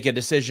have to make a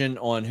decision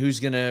on who's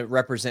going to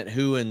represent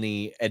who in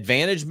the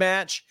advantage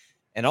match.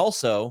 And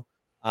also,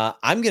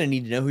 I'm going to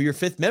need to know who your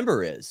fifth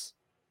member is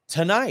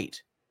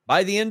tonight,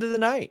 by the end of the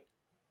night.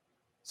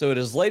 So it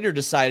is later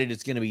decided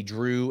it's going to be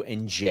Drew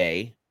and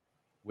Jay,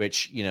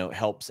 which,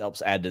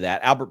 helps add to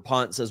that. Albert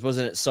Pont says,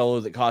 wasn't it Solo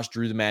that cost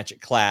Drew the match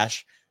at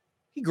Clash?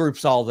 He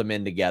groups all of them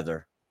in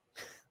together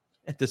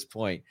at this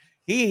point.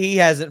 He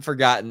hasn't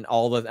forgotten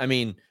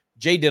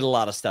Jay did a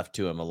lot of stuff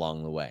to him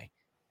along the way.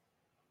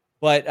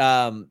 But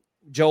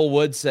Joel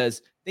Wood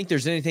says, think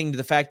there's anything to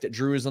the fact that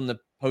Drew is on the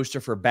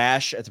poster for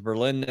Bash at the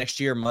Berlin next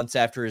year, months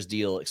after his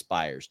deal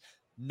expires?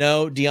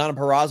 No, Deonna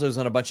Purrazzo is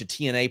on a bunch of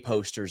TNA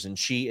posters, and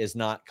she is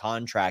not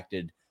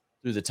contracted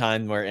through the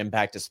time where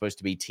Impact is supposed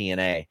to be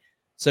TNA.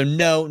 So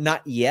no,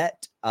 not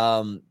yet.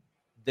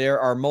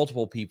 There are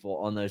multiple people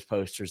on those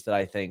posters that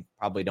I think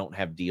probably don't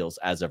have deals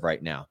as of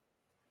right now.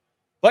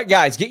 But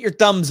guys, get your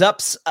thumbs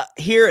ups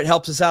here. It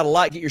helps us out a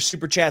lot. Get your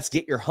super chats,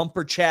 get your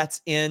humper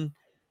chats in.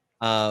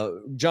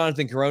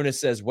 Jonathan Corona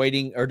says,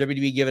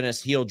 WWE giving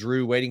us heel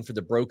Drew, waiting for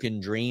the Broken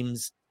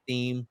Dreams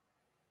theme.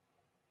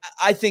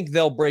 I think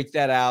they'll break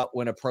that out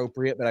when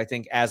appropriate, but I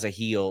think as a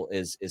heel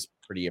is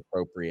pretty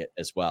appropriate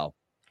as well.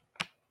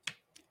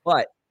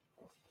 But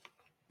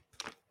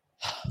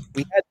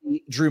we had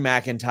the Drew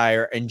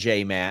McIntyre and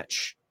Jay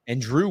match,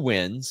 and Drew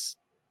wins,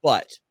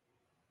 but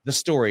the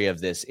story of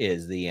this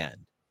is the end.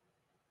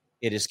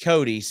 It is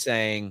Cody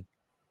saying,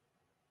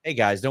 hey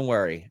guys, don't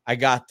worry. I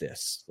got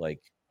this.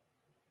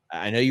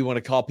 I know you want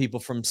to call people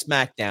from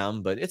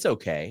SmackDown, but it's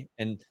okay.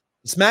 And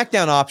the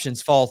SmackDown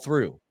options fall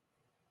through.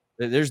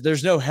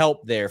 There's no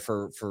help there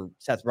for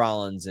Seth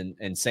Rollins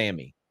and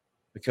Sammy.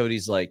 But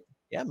Cody's like,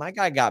 yeah, my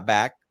guy got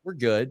back. We're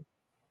good.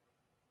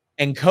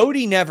 And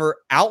Cody never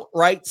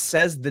outright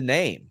says the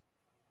name,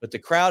 but the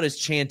crowd is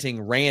chanting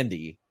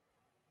Randy.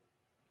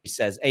 He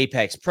says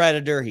Apex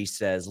Predator. He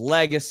says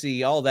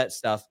Legacy, all that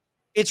stuff.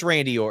 It's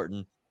Randy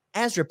Orton,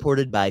 as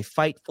reported by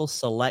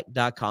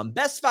FightfulSelect.com.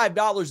 Best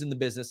 $5 in the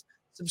business.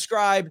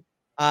 Subscribe.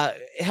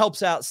 It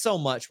helps out so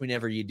much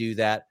whenever you do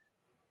that.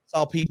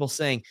 Saw people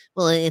saying,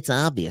 well, it's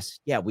obvious.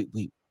 Yeah,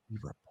 we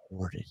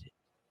reported it.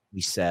 We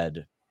said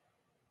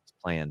it's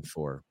planned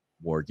for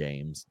War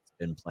Games. It's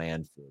been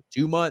planned for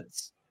 2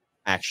 months,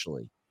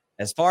 actually.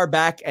 As far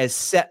back as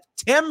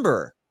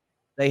September,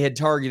 they had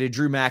targeted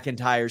Drew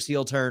McIntyre's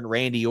heel turn,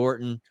 Randy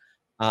Orton.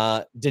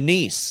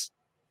 Denise,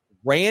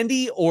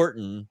 Randy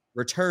Orton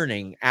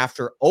returning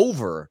after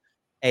over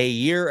a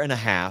year and a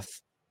half.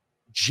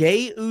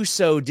 Jey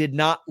Uso did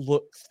not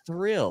look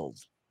thrilled.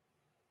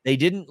 They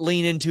didn't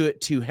lean into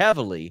it too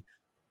heavily,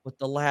 but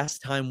the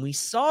last time we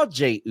saw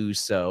Jey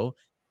Uso,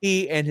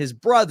 he and his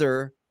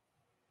brother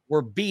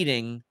were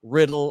beating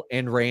Riddle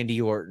and Randy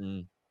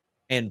Orton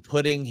and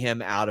putting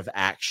him out of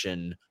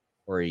action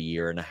for a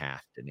year and a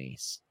half,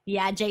 Denise.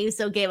 Yeah, Jey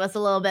Uso gave us a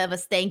little bit of a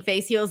stank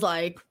face. He was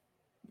like,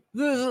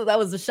 that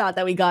was the shot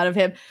that we got of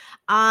him.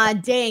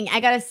 Dang, I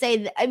gotta say,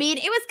 it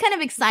was kind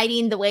of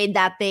exciting the way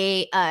that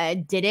they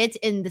did it,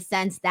 in the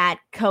sense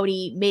that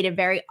Cody made it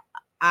very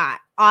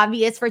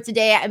obvious for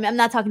today. I'm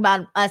not talking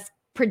about us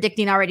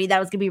predicting already that it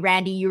was going to be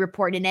Randy, you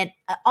reporting it.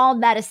 All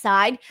that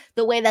aside,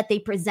 the way that they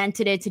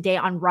presented it today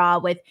on Raw,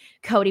 with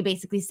Cody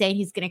basically saying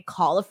he's going to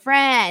call a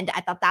friend.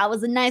 I thought that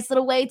was a nice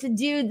little way to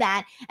do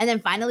that. And then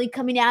finally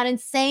coming out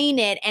and saying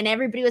it, and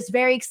everybody was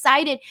very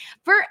excited.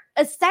 For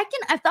a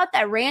second, I thought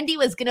that Randy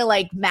was going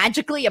to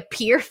magically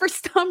appear for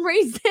some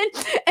reason.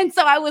 And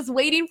so I was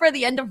waiting for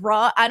the end of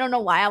Raw. I don't know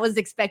why I was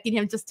expecting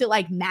him just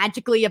to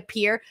magically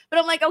appear, but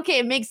I'm like, okay,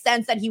 it makes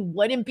sense that he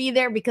wouldn't be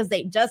there because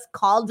they just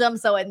called him.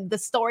 So in the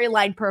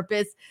storyline,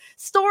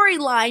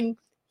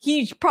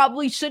 he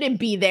probably shouldn't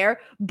be there.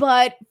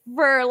 But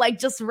for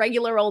just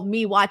regular old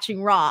me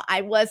watching Raw,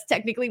 I was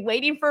technically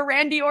waiting for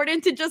Randy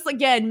Orton to just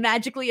again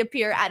magically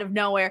appear out of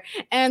nowhere.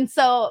 And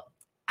so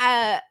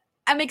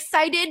I'm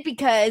excited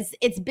because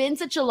it's been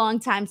such a long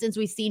time since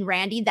we've seen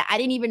Randy that I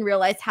didn't even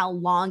realize how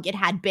long it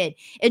had been.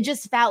 It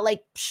just felt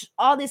like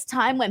all this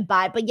time went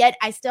by, but yet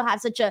I still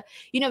have such a,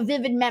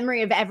 vivid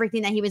memory of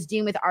everything that he was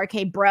doing with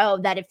RK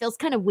Bro that it feels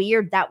kind of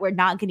weird that we're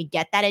not going to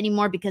get that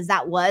anymore, because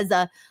that was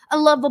a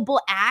lovable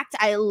act.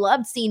 I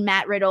loved seeing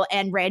Matt Riddle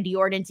and Randy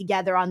Orton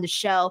together on the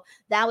show.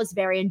 That was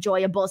very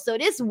enjoyable. So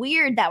it is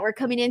weird that we're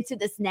coming into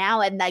this now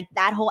and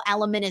that whole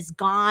element is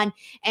gone.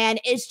 And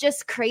it's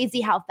just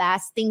crazy how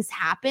fast things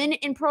happen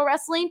in pro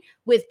wrestling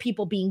with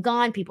people being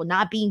gone, people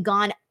not being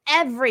gone,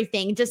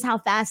 everything, just how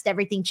fast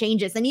everything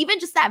changes. And even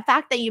just that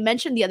fact that you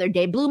mentioned the other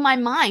day blew my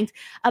mind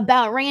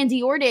about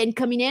Randy Orton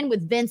coming in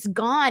with Vince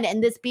gone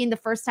and this being the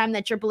first time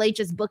that Triple H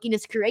is booking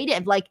his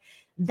creative. Like,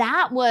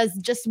 that was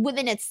just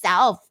within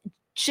itself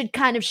should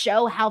kind of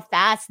show how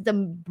fast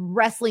the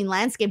wrestling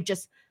landscape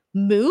just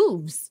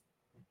moves.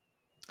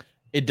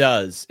 It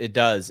does. It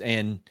does.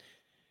 And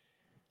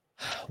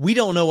we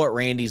don't know what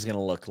Randy's going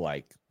to look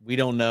like. We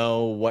don't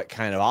know what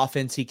kind of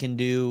offense he can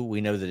do.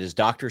 We know that his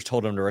doctors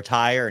told him to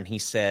retire, and he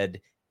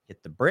said,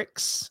 hit the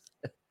bricks.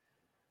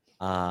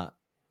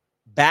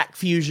 Back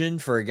fusion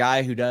for a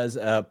guy who does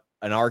an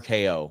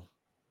RKO.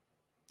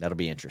 That'll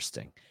be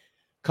interesting.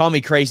 Call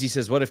Me Crazy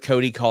says, what if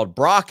Cody called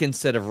Brock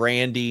instead of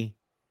Randy?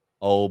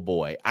 Oh,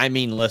 boy. I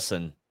mean,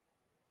 listen.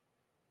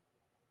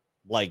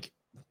 Like,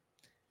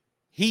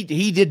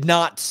 he did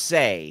not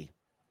say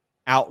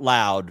out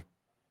loud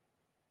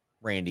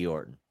Randy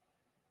Orton.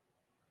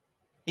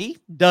 He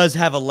does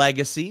have a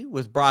legacy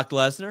with Brock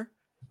Lesnar.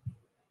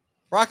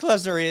 Brock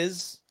Lesnar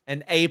is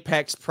an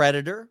apex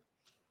predator.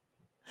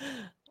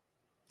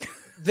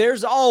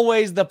 There's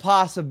always the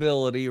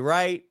possibility,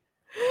 right?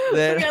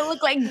 We're going to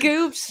look like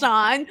goofs,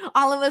 Sean.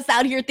 All of us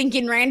out here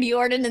thinking Randy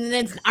Orton, and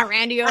then it's not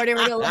Randy Orton.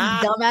 We're going to look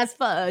dumbass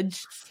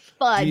fudge.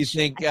 Do you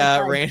think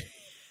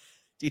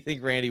Do you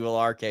think Randy will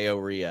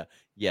RKO Rhea?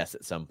 Yes,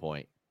 at some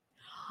point.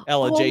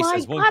 Ella J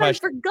says, one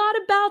question. I forgot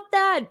about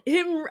that.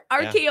 Him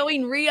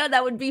RKOing Rhea,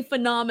 that would be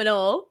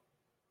phenomenal.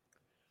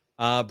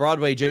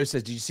 Broadway Joe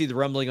says, did you see the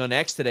rumbling on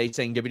X today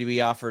saying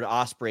WWE offered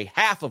Ospreay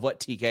half of what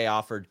TK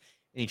offered?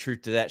 Any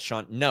truth to that,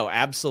 Sean? No,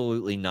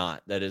 absolutely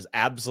not. That is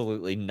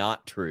absolutely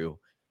not true.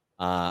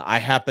 I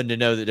happen to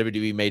know that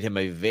WWE made him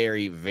a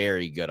very,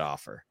 very good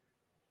offer.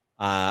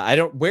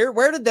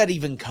 Where did that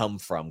even come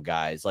from,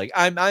 guys? Like,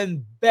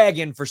 I'm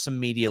begging for some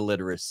media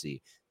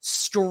literacy,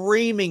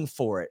 screaming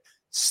for it.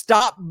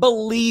 Stop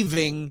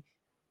believing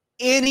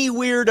any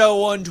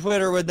weirdo on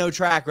Twitter with no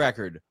track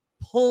record.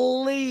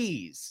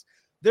 Please.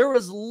 There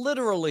was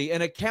literally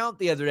an account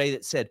the other day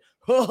that said,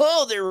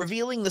 oh, they're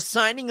revealing the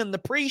signing on the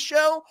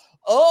pre-show.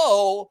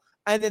 Oh,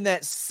 and then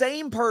that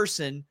same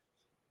person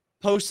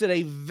posted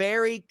a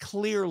very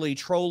clearly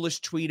trollish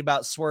tweet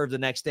about Swerve the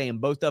next day,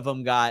 and both of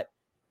them got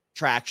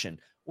traction.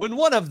 When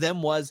one of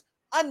them was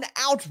an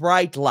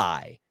outright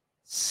lie.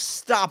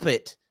 Stop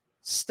it.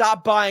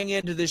 Stop buying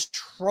into this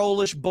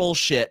trollish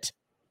bullshit.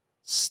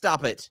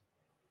 Stop it.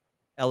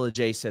 Ella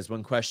J says,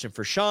 one question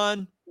for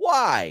Sean.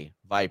 Why?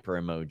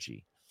 Viper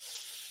emoji.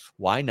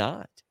 Why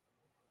not?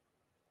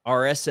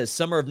 RS says,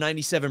 summer of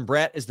 97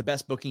 Brett is the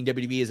best booking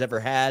WWE has ever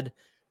had.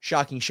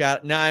 Shocking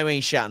shout. No, I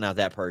ain't shouting out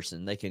that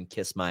person. They can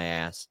kiss my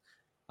ass.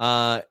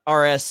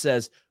 RS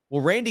says,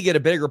 will Randy get a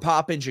bigger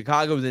pop in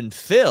Chicago than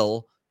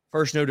Phil?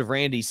 First note of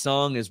Randy's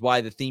song is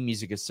why the theme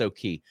music is so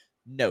key.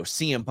 No,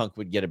 CM Punk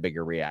would get a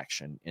bigger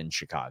reaction in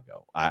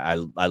Chicago. I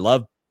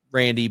love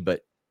Randy,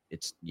 but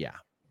it's, yeah.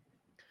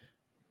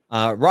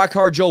 Rock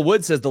Hard Joel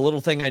Wood says, the little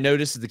thing I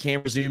noticed is the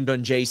camera zoomed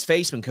on Jay's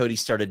face when Cody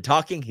started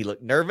talking. He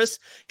looked nervous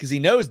because he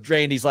knows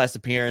Randy's last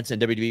appearance in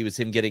WWE was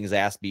him getting his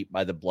ass beat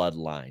by the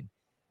Bloodline.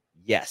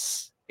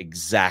 Yes,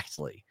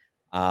 exactly.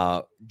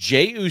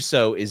 Jay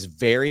Uso is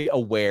very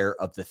aware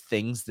of the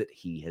things that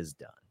he has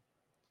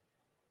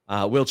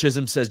done. Will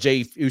Chisholm says,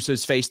 Jay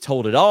Uso's face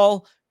told it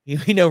all.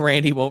 We know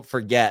Randy won't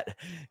forget.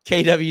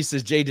 KW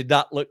says, Jay did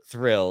not look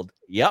thrilled.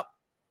 Yep.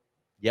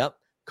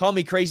 Call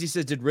Me Crazy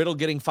says, did Riddle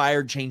getting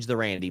fired change the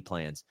Randy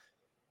plans?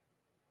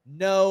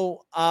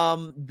 No,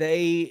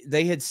 they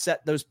had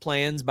set those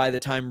plans by the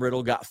time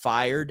Riddle got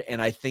fired,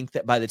 and I think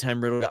that by the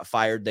time Riddle got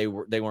fired, they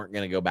weren't going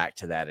to go back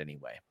to that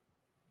anyway.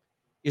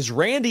 Is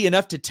Randy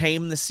enough to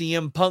tame the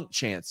CM Punk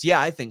chance?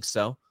 Yeah, I think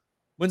so.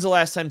 When's the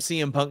last time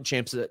CM Punk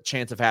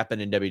chance have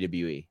happened in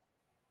WWE?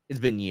 It's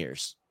been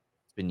years.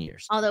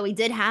 Although we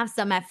did have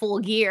some at Full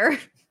Gear.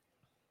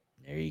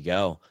 There you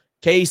go.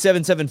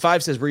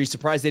 K775 says, were you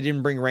surprised they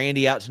didn't bring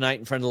Randy out tonight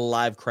in front of the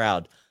live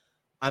crowd?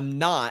 I'm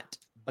not,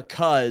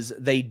 because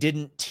they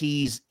didn't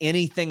tease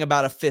anything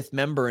about a fifth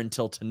member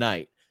until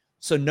tonight.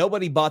 So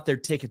nobody bought their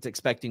tickets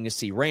expecting to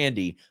see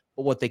Randy.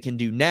 But what they can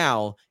do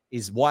now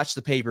is watch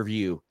the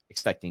pay-per-view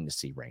expecting to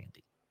see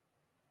Randy.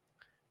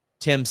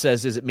 Tim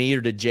says, is it me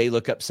or did Jay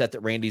look upset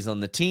that Randy's on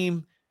the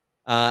team?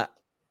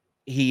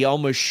 He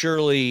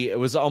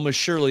was almost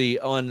surely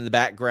on in the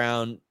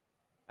background.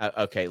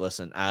 Okay,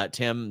 listen,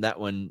 Tim, that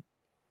one,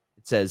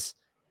 it says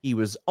he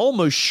was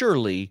almost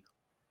surely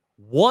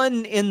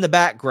one in the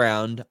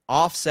background,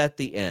 offset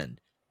the end.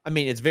 I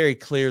mean, it's very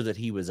clear that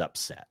he was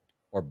upset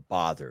or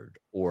bothered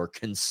or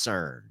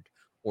concerned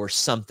or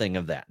something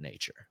of that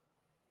nature.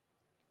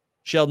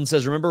 Sheldon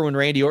says, remember when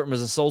Randy Orton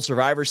was a sole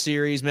Survivor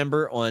Series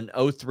member on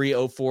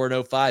 03, 04,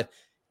 and 05?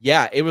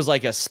 Yeah, it was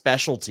like a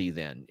specialty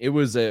then. It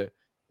was a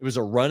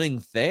running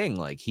thing.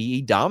 Like,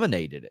 he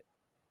dominated it.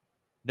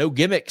 No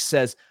Gimmick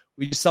says,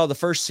 we just saw the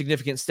first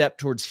significant step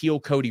towards heel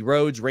Cody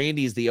Rhodes.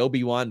 Randy is the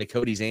Obi-Wan to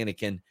Cody's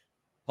Anakin.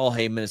 Paul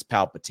Heyman is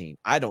Palpatine.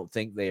 I don't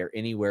think they are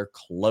anywhere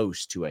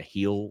close to a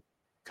heel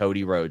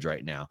Cody Rhodes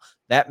right now.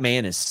 That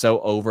man is so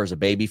over as a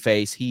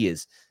babyface. He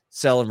is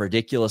selling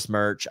ridiculous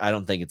merch. I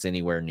don't think it's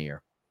anywhere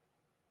near.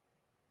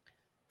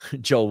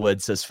 Joel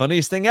Wood says,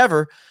 funniest thing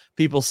ever.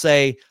 People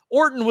say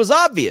Orton was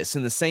obvious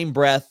in the same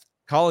breath,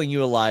 calling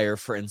you a liar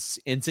for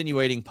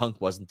insinuating Punk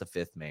wasn't the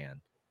fifth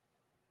man.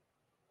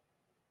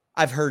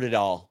 I've heard it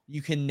all.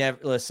 You can never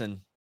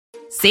listen.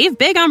 Save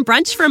big on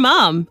brunch for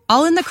mom,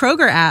 all in the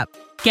Kroger app.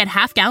 Get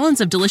half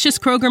gallons of delicious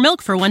Kroger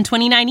milk for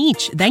 $1.29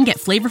 each. Then get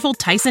flavorful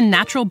Tyson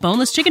natural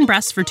boneless chicken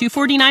breasts for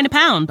 $2.49 a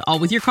pound, all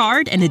with your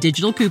card and a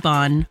digital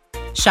coupon.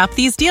 Shop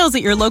these deals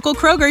at your local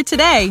Kroger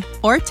today,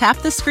 or tap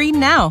the screen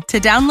now to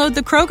download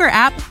the Kroger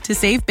app to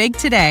save big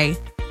today.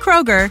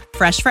 Kroger,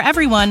 fresh for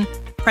everyone.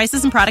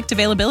 Prices and product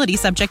availability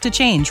subject to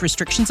change.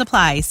 Restrictions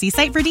apply. See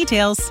site for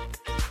details.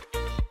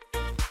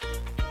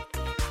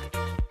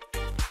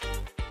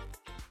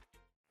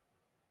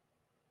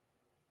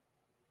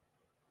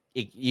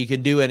 You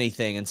can do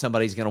anything and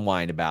somebody's going to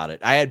whine about it.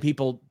 I had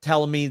people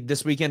telling me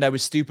this weekend I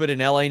was stupid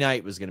and LA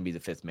Knight was going to be the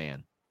fifth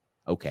man.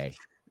 Okay.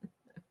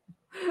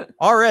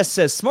 RS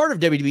says, smart of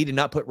WWE to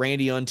not put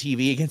Randy on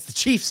TV against the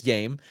Chiefs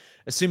game,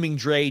 assuming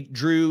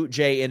Drew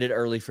J ended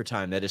early for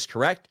time. That is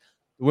correct.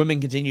 The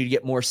women continue to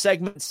get more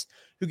segments.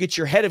 Who gets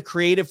your head of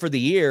creative for the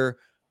year?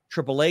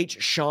 Triple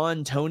H,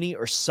 Shawn, Tony,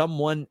 or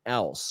someone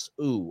else?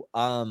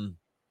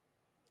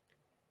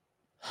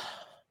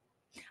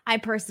 I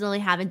personally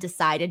haven't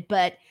decided,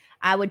 but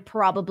I would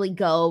probably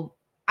go.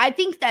 I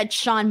think that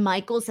Shawn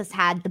Michaels has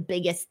had the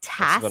biggest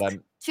task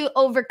to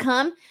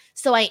overcome.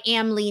 So I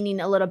am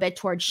leaning a little bit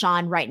towards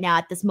Shawn right now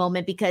at this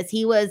moment because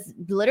he was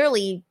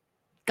literally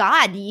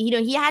God.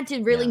 He had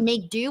to really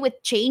make do with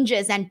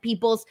changes and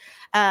people's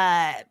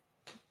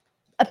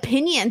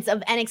opinions of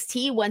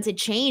NXT once it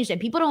changed,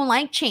 and people don't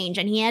like change,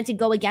 and he had to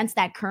go against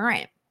that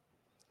current.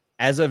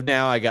 As of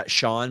now, I got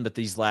Shawn, but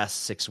these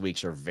last 6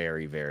 weeks are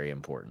very, very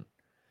important.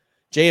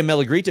 J.M.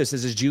 Melagrito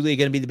says, is Julia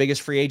going to be the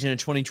biggest free agent in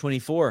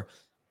 2024?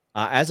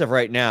 As of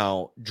right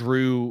now,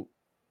 Drew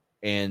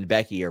and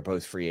Becky are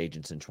both free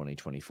agents in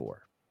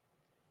 2024.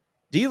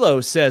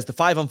 D'Lo says, the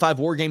 5-on-5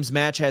 War Games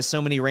match has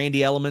so many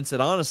Randy elements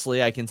that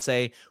honestly, I can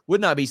say, would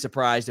not be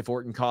surprised if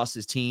Orton cost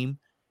his team.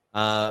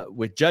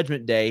 With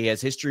Judgment Day, he has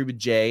history with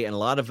Jay and a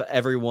lot of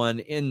everyone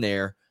in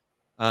there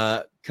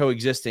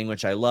coexisting,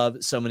 which I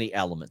love. So many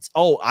elements.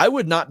 Oh, I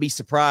would not be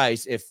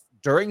surprised if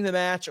during the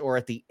match or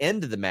at the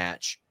end of the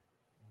match,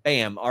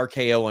 bam,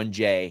 RKO on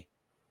Jay,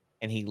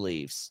 and he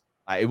leaves.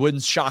 It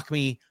wouldn't shock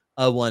me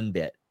one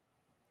bit.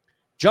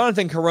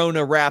 Jonathan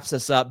Corona wraps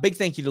us up. Big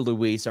thank you to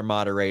Luis, our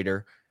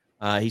moderator.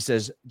 He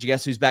says, did you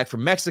guess who's back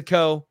from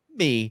Mexico?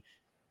 Me.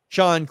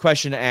 Sean,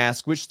 question to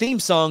ask, which theme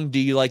song do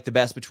you like the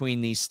best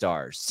between these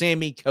stars?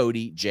 Sammy,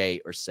 Cody,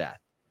 Jay, or Seth?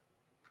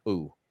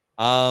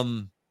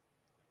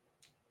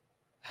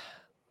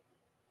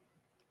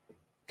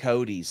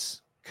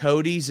 Cody's.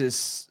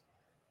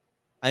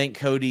 I think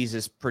Cody's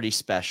is pretty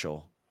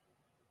special.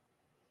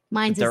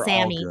 Mine's a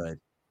Sammy. All good.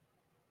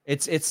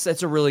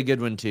 It's a really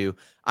good one too.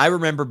 I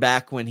remember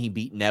back when he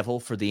beat Neville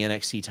for the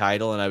NXT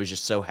title, and I was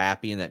just so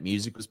happy, and that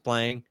music was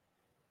playing.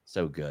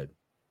 So good.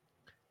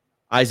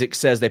 Isaac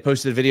says they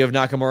posted a video of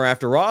Nakamura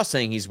after Raw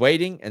saying he's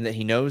waiting and that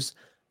he knows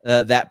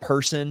that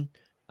person.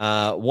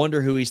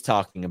 Wonder who he's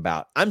talking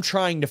about. I'm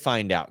trying to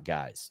find out,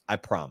 guys. I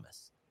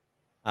promise.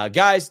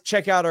 Guys,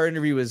 check out our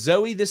interview with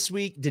Zoe this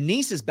week.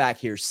 Denise is back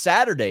here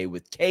Saturday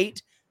with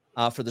Kate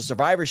for the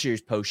Survivor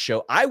Series post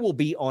show. I will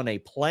be on a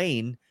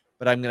plane,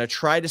 but I'm going to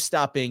try to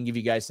stop in and give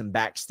you guys some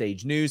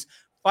backstage news.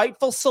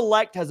 Fightful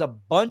Select has a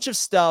bunch of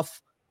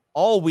stuff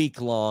all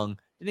week long.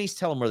 Denise,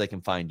 tell them where they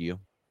can find you.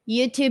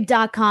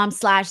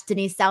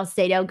 YouTube.com/Denise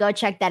Salcedo. Go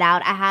check that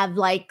out. I have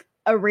like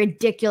a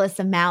ridiculous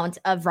amount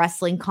of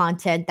wrestling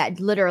content that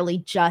literally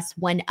just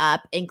went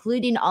up,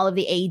 including all of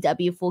the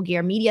AEW Full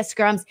Gear media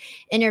scrums,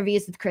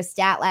 interviews with Chris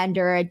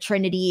Statlander,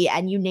 Trinity,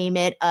 and you name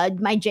it.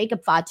 My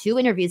Jacob Fatu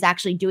interview is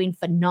actually doing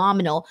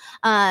phenomenal,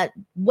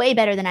 way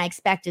better than I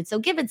expected. So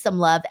give it some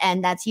love,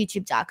 and that's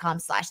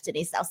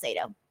youtube.com/Denise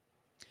Salcedo.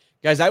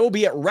 Guys, I will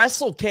be at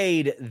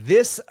WrestleCade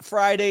this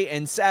Friday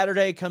and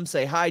Saturday. Come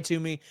say hi to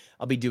me.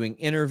 I'll be doing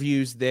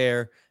interviews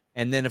there.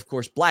 And then, of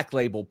course, Black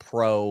Label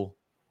Pro,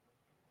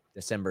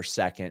 December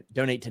 2nd.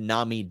 Donate to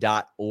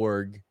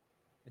NAMI.org.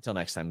 Until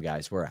next time,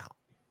 guys, we're out.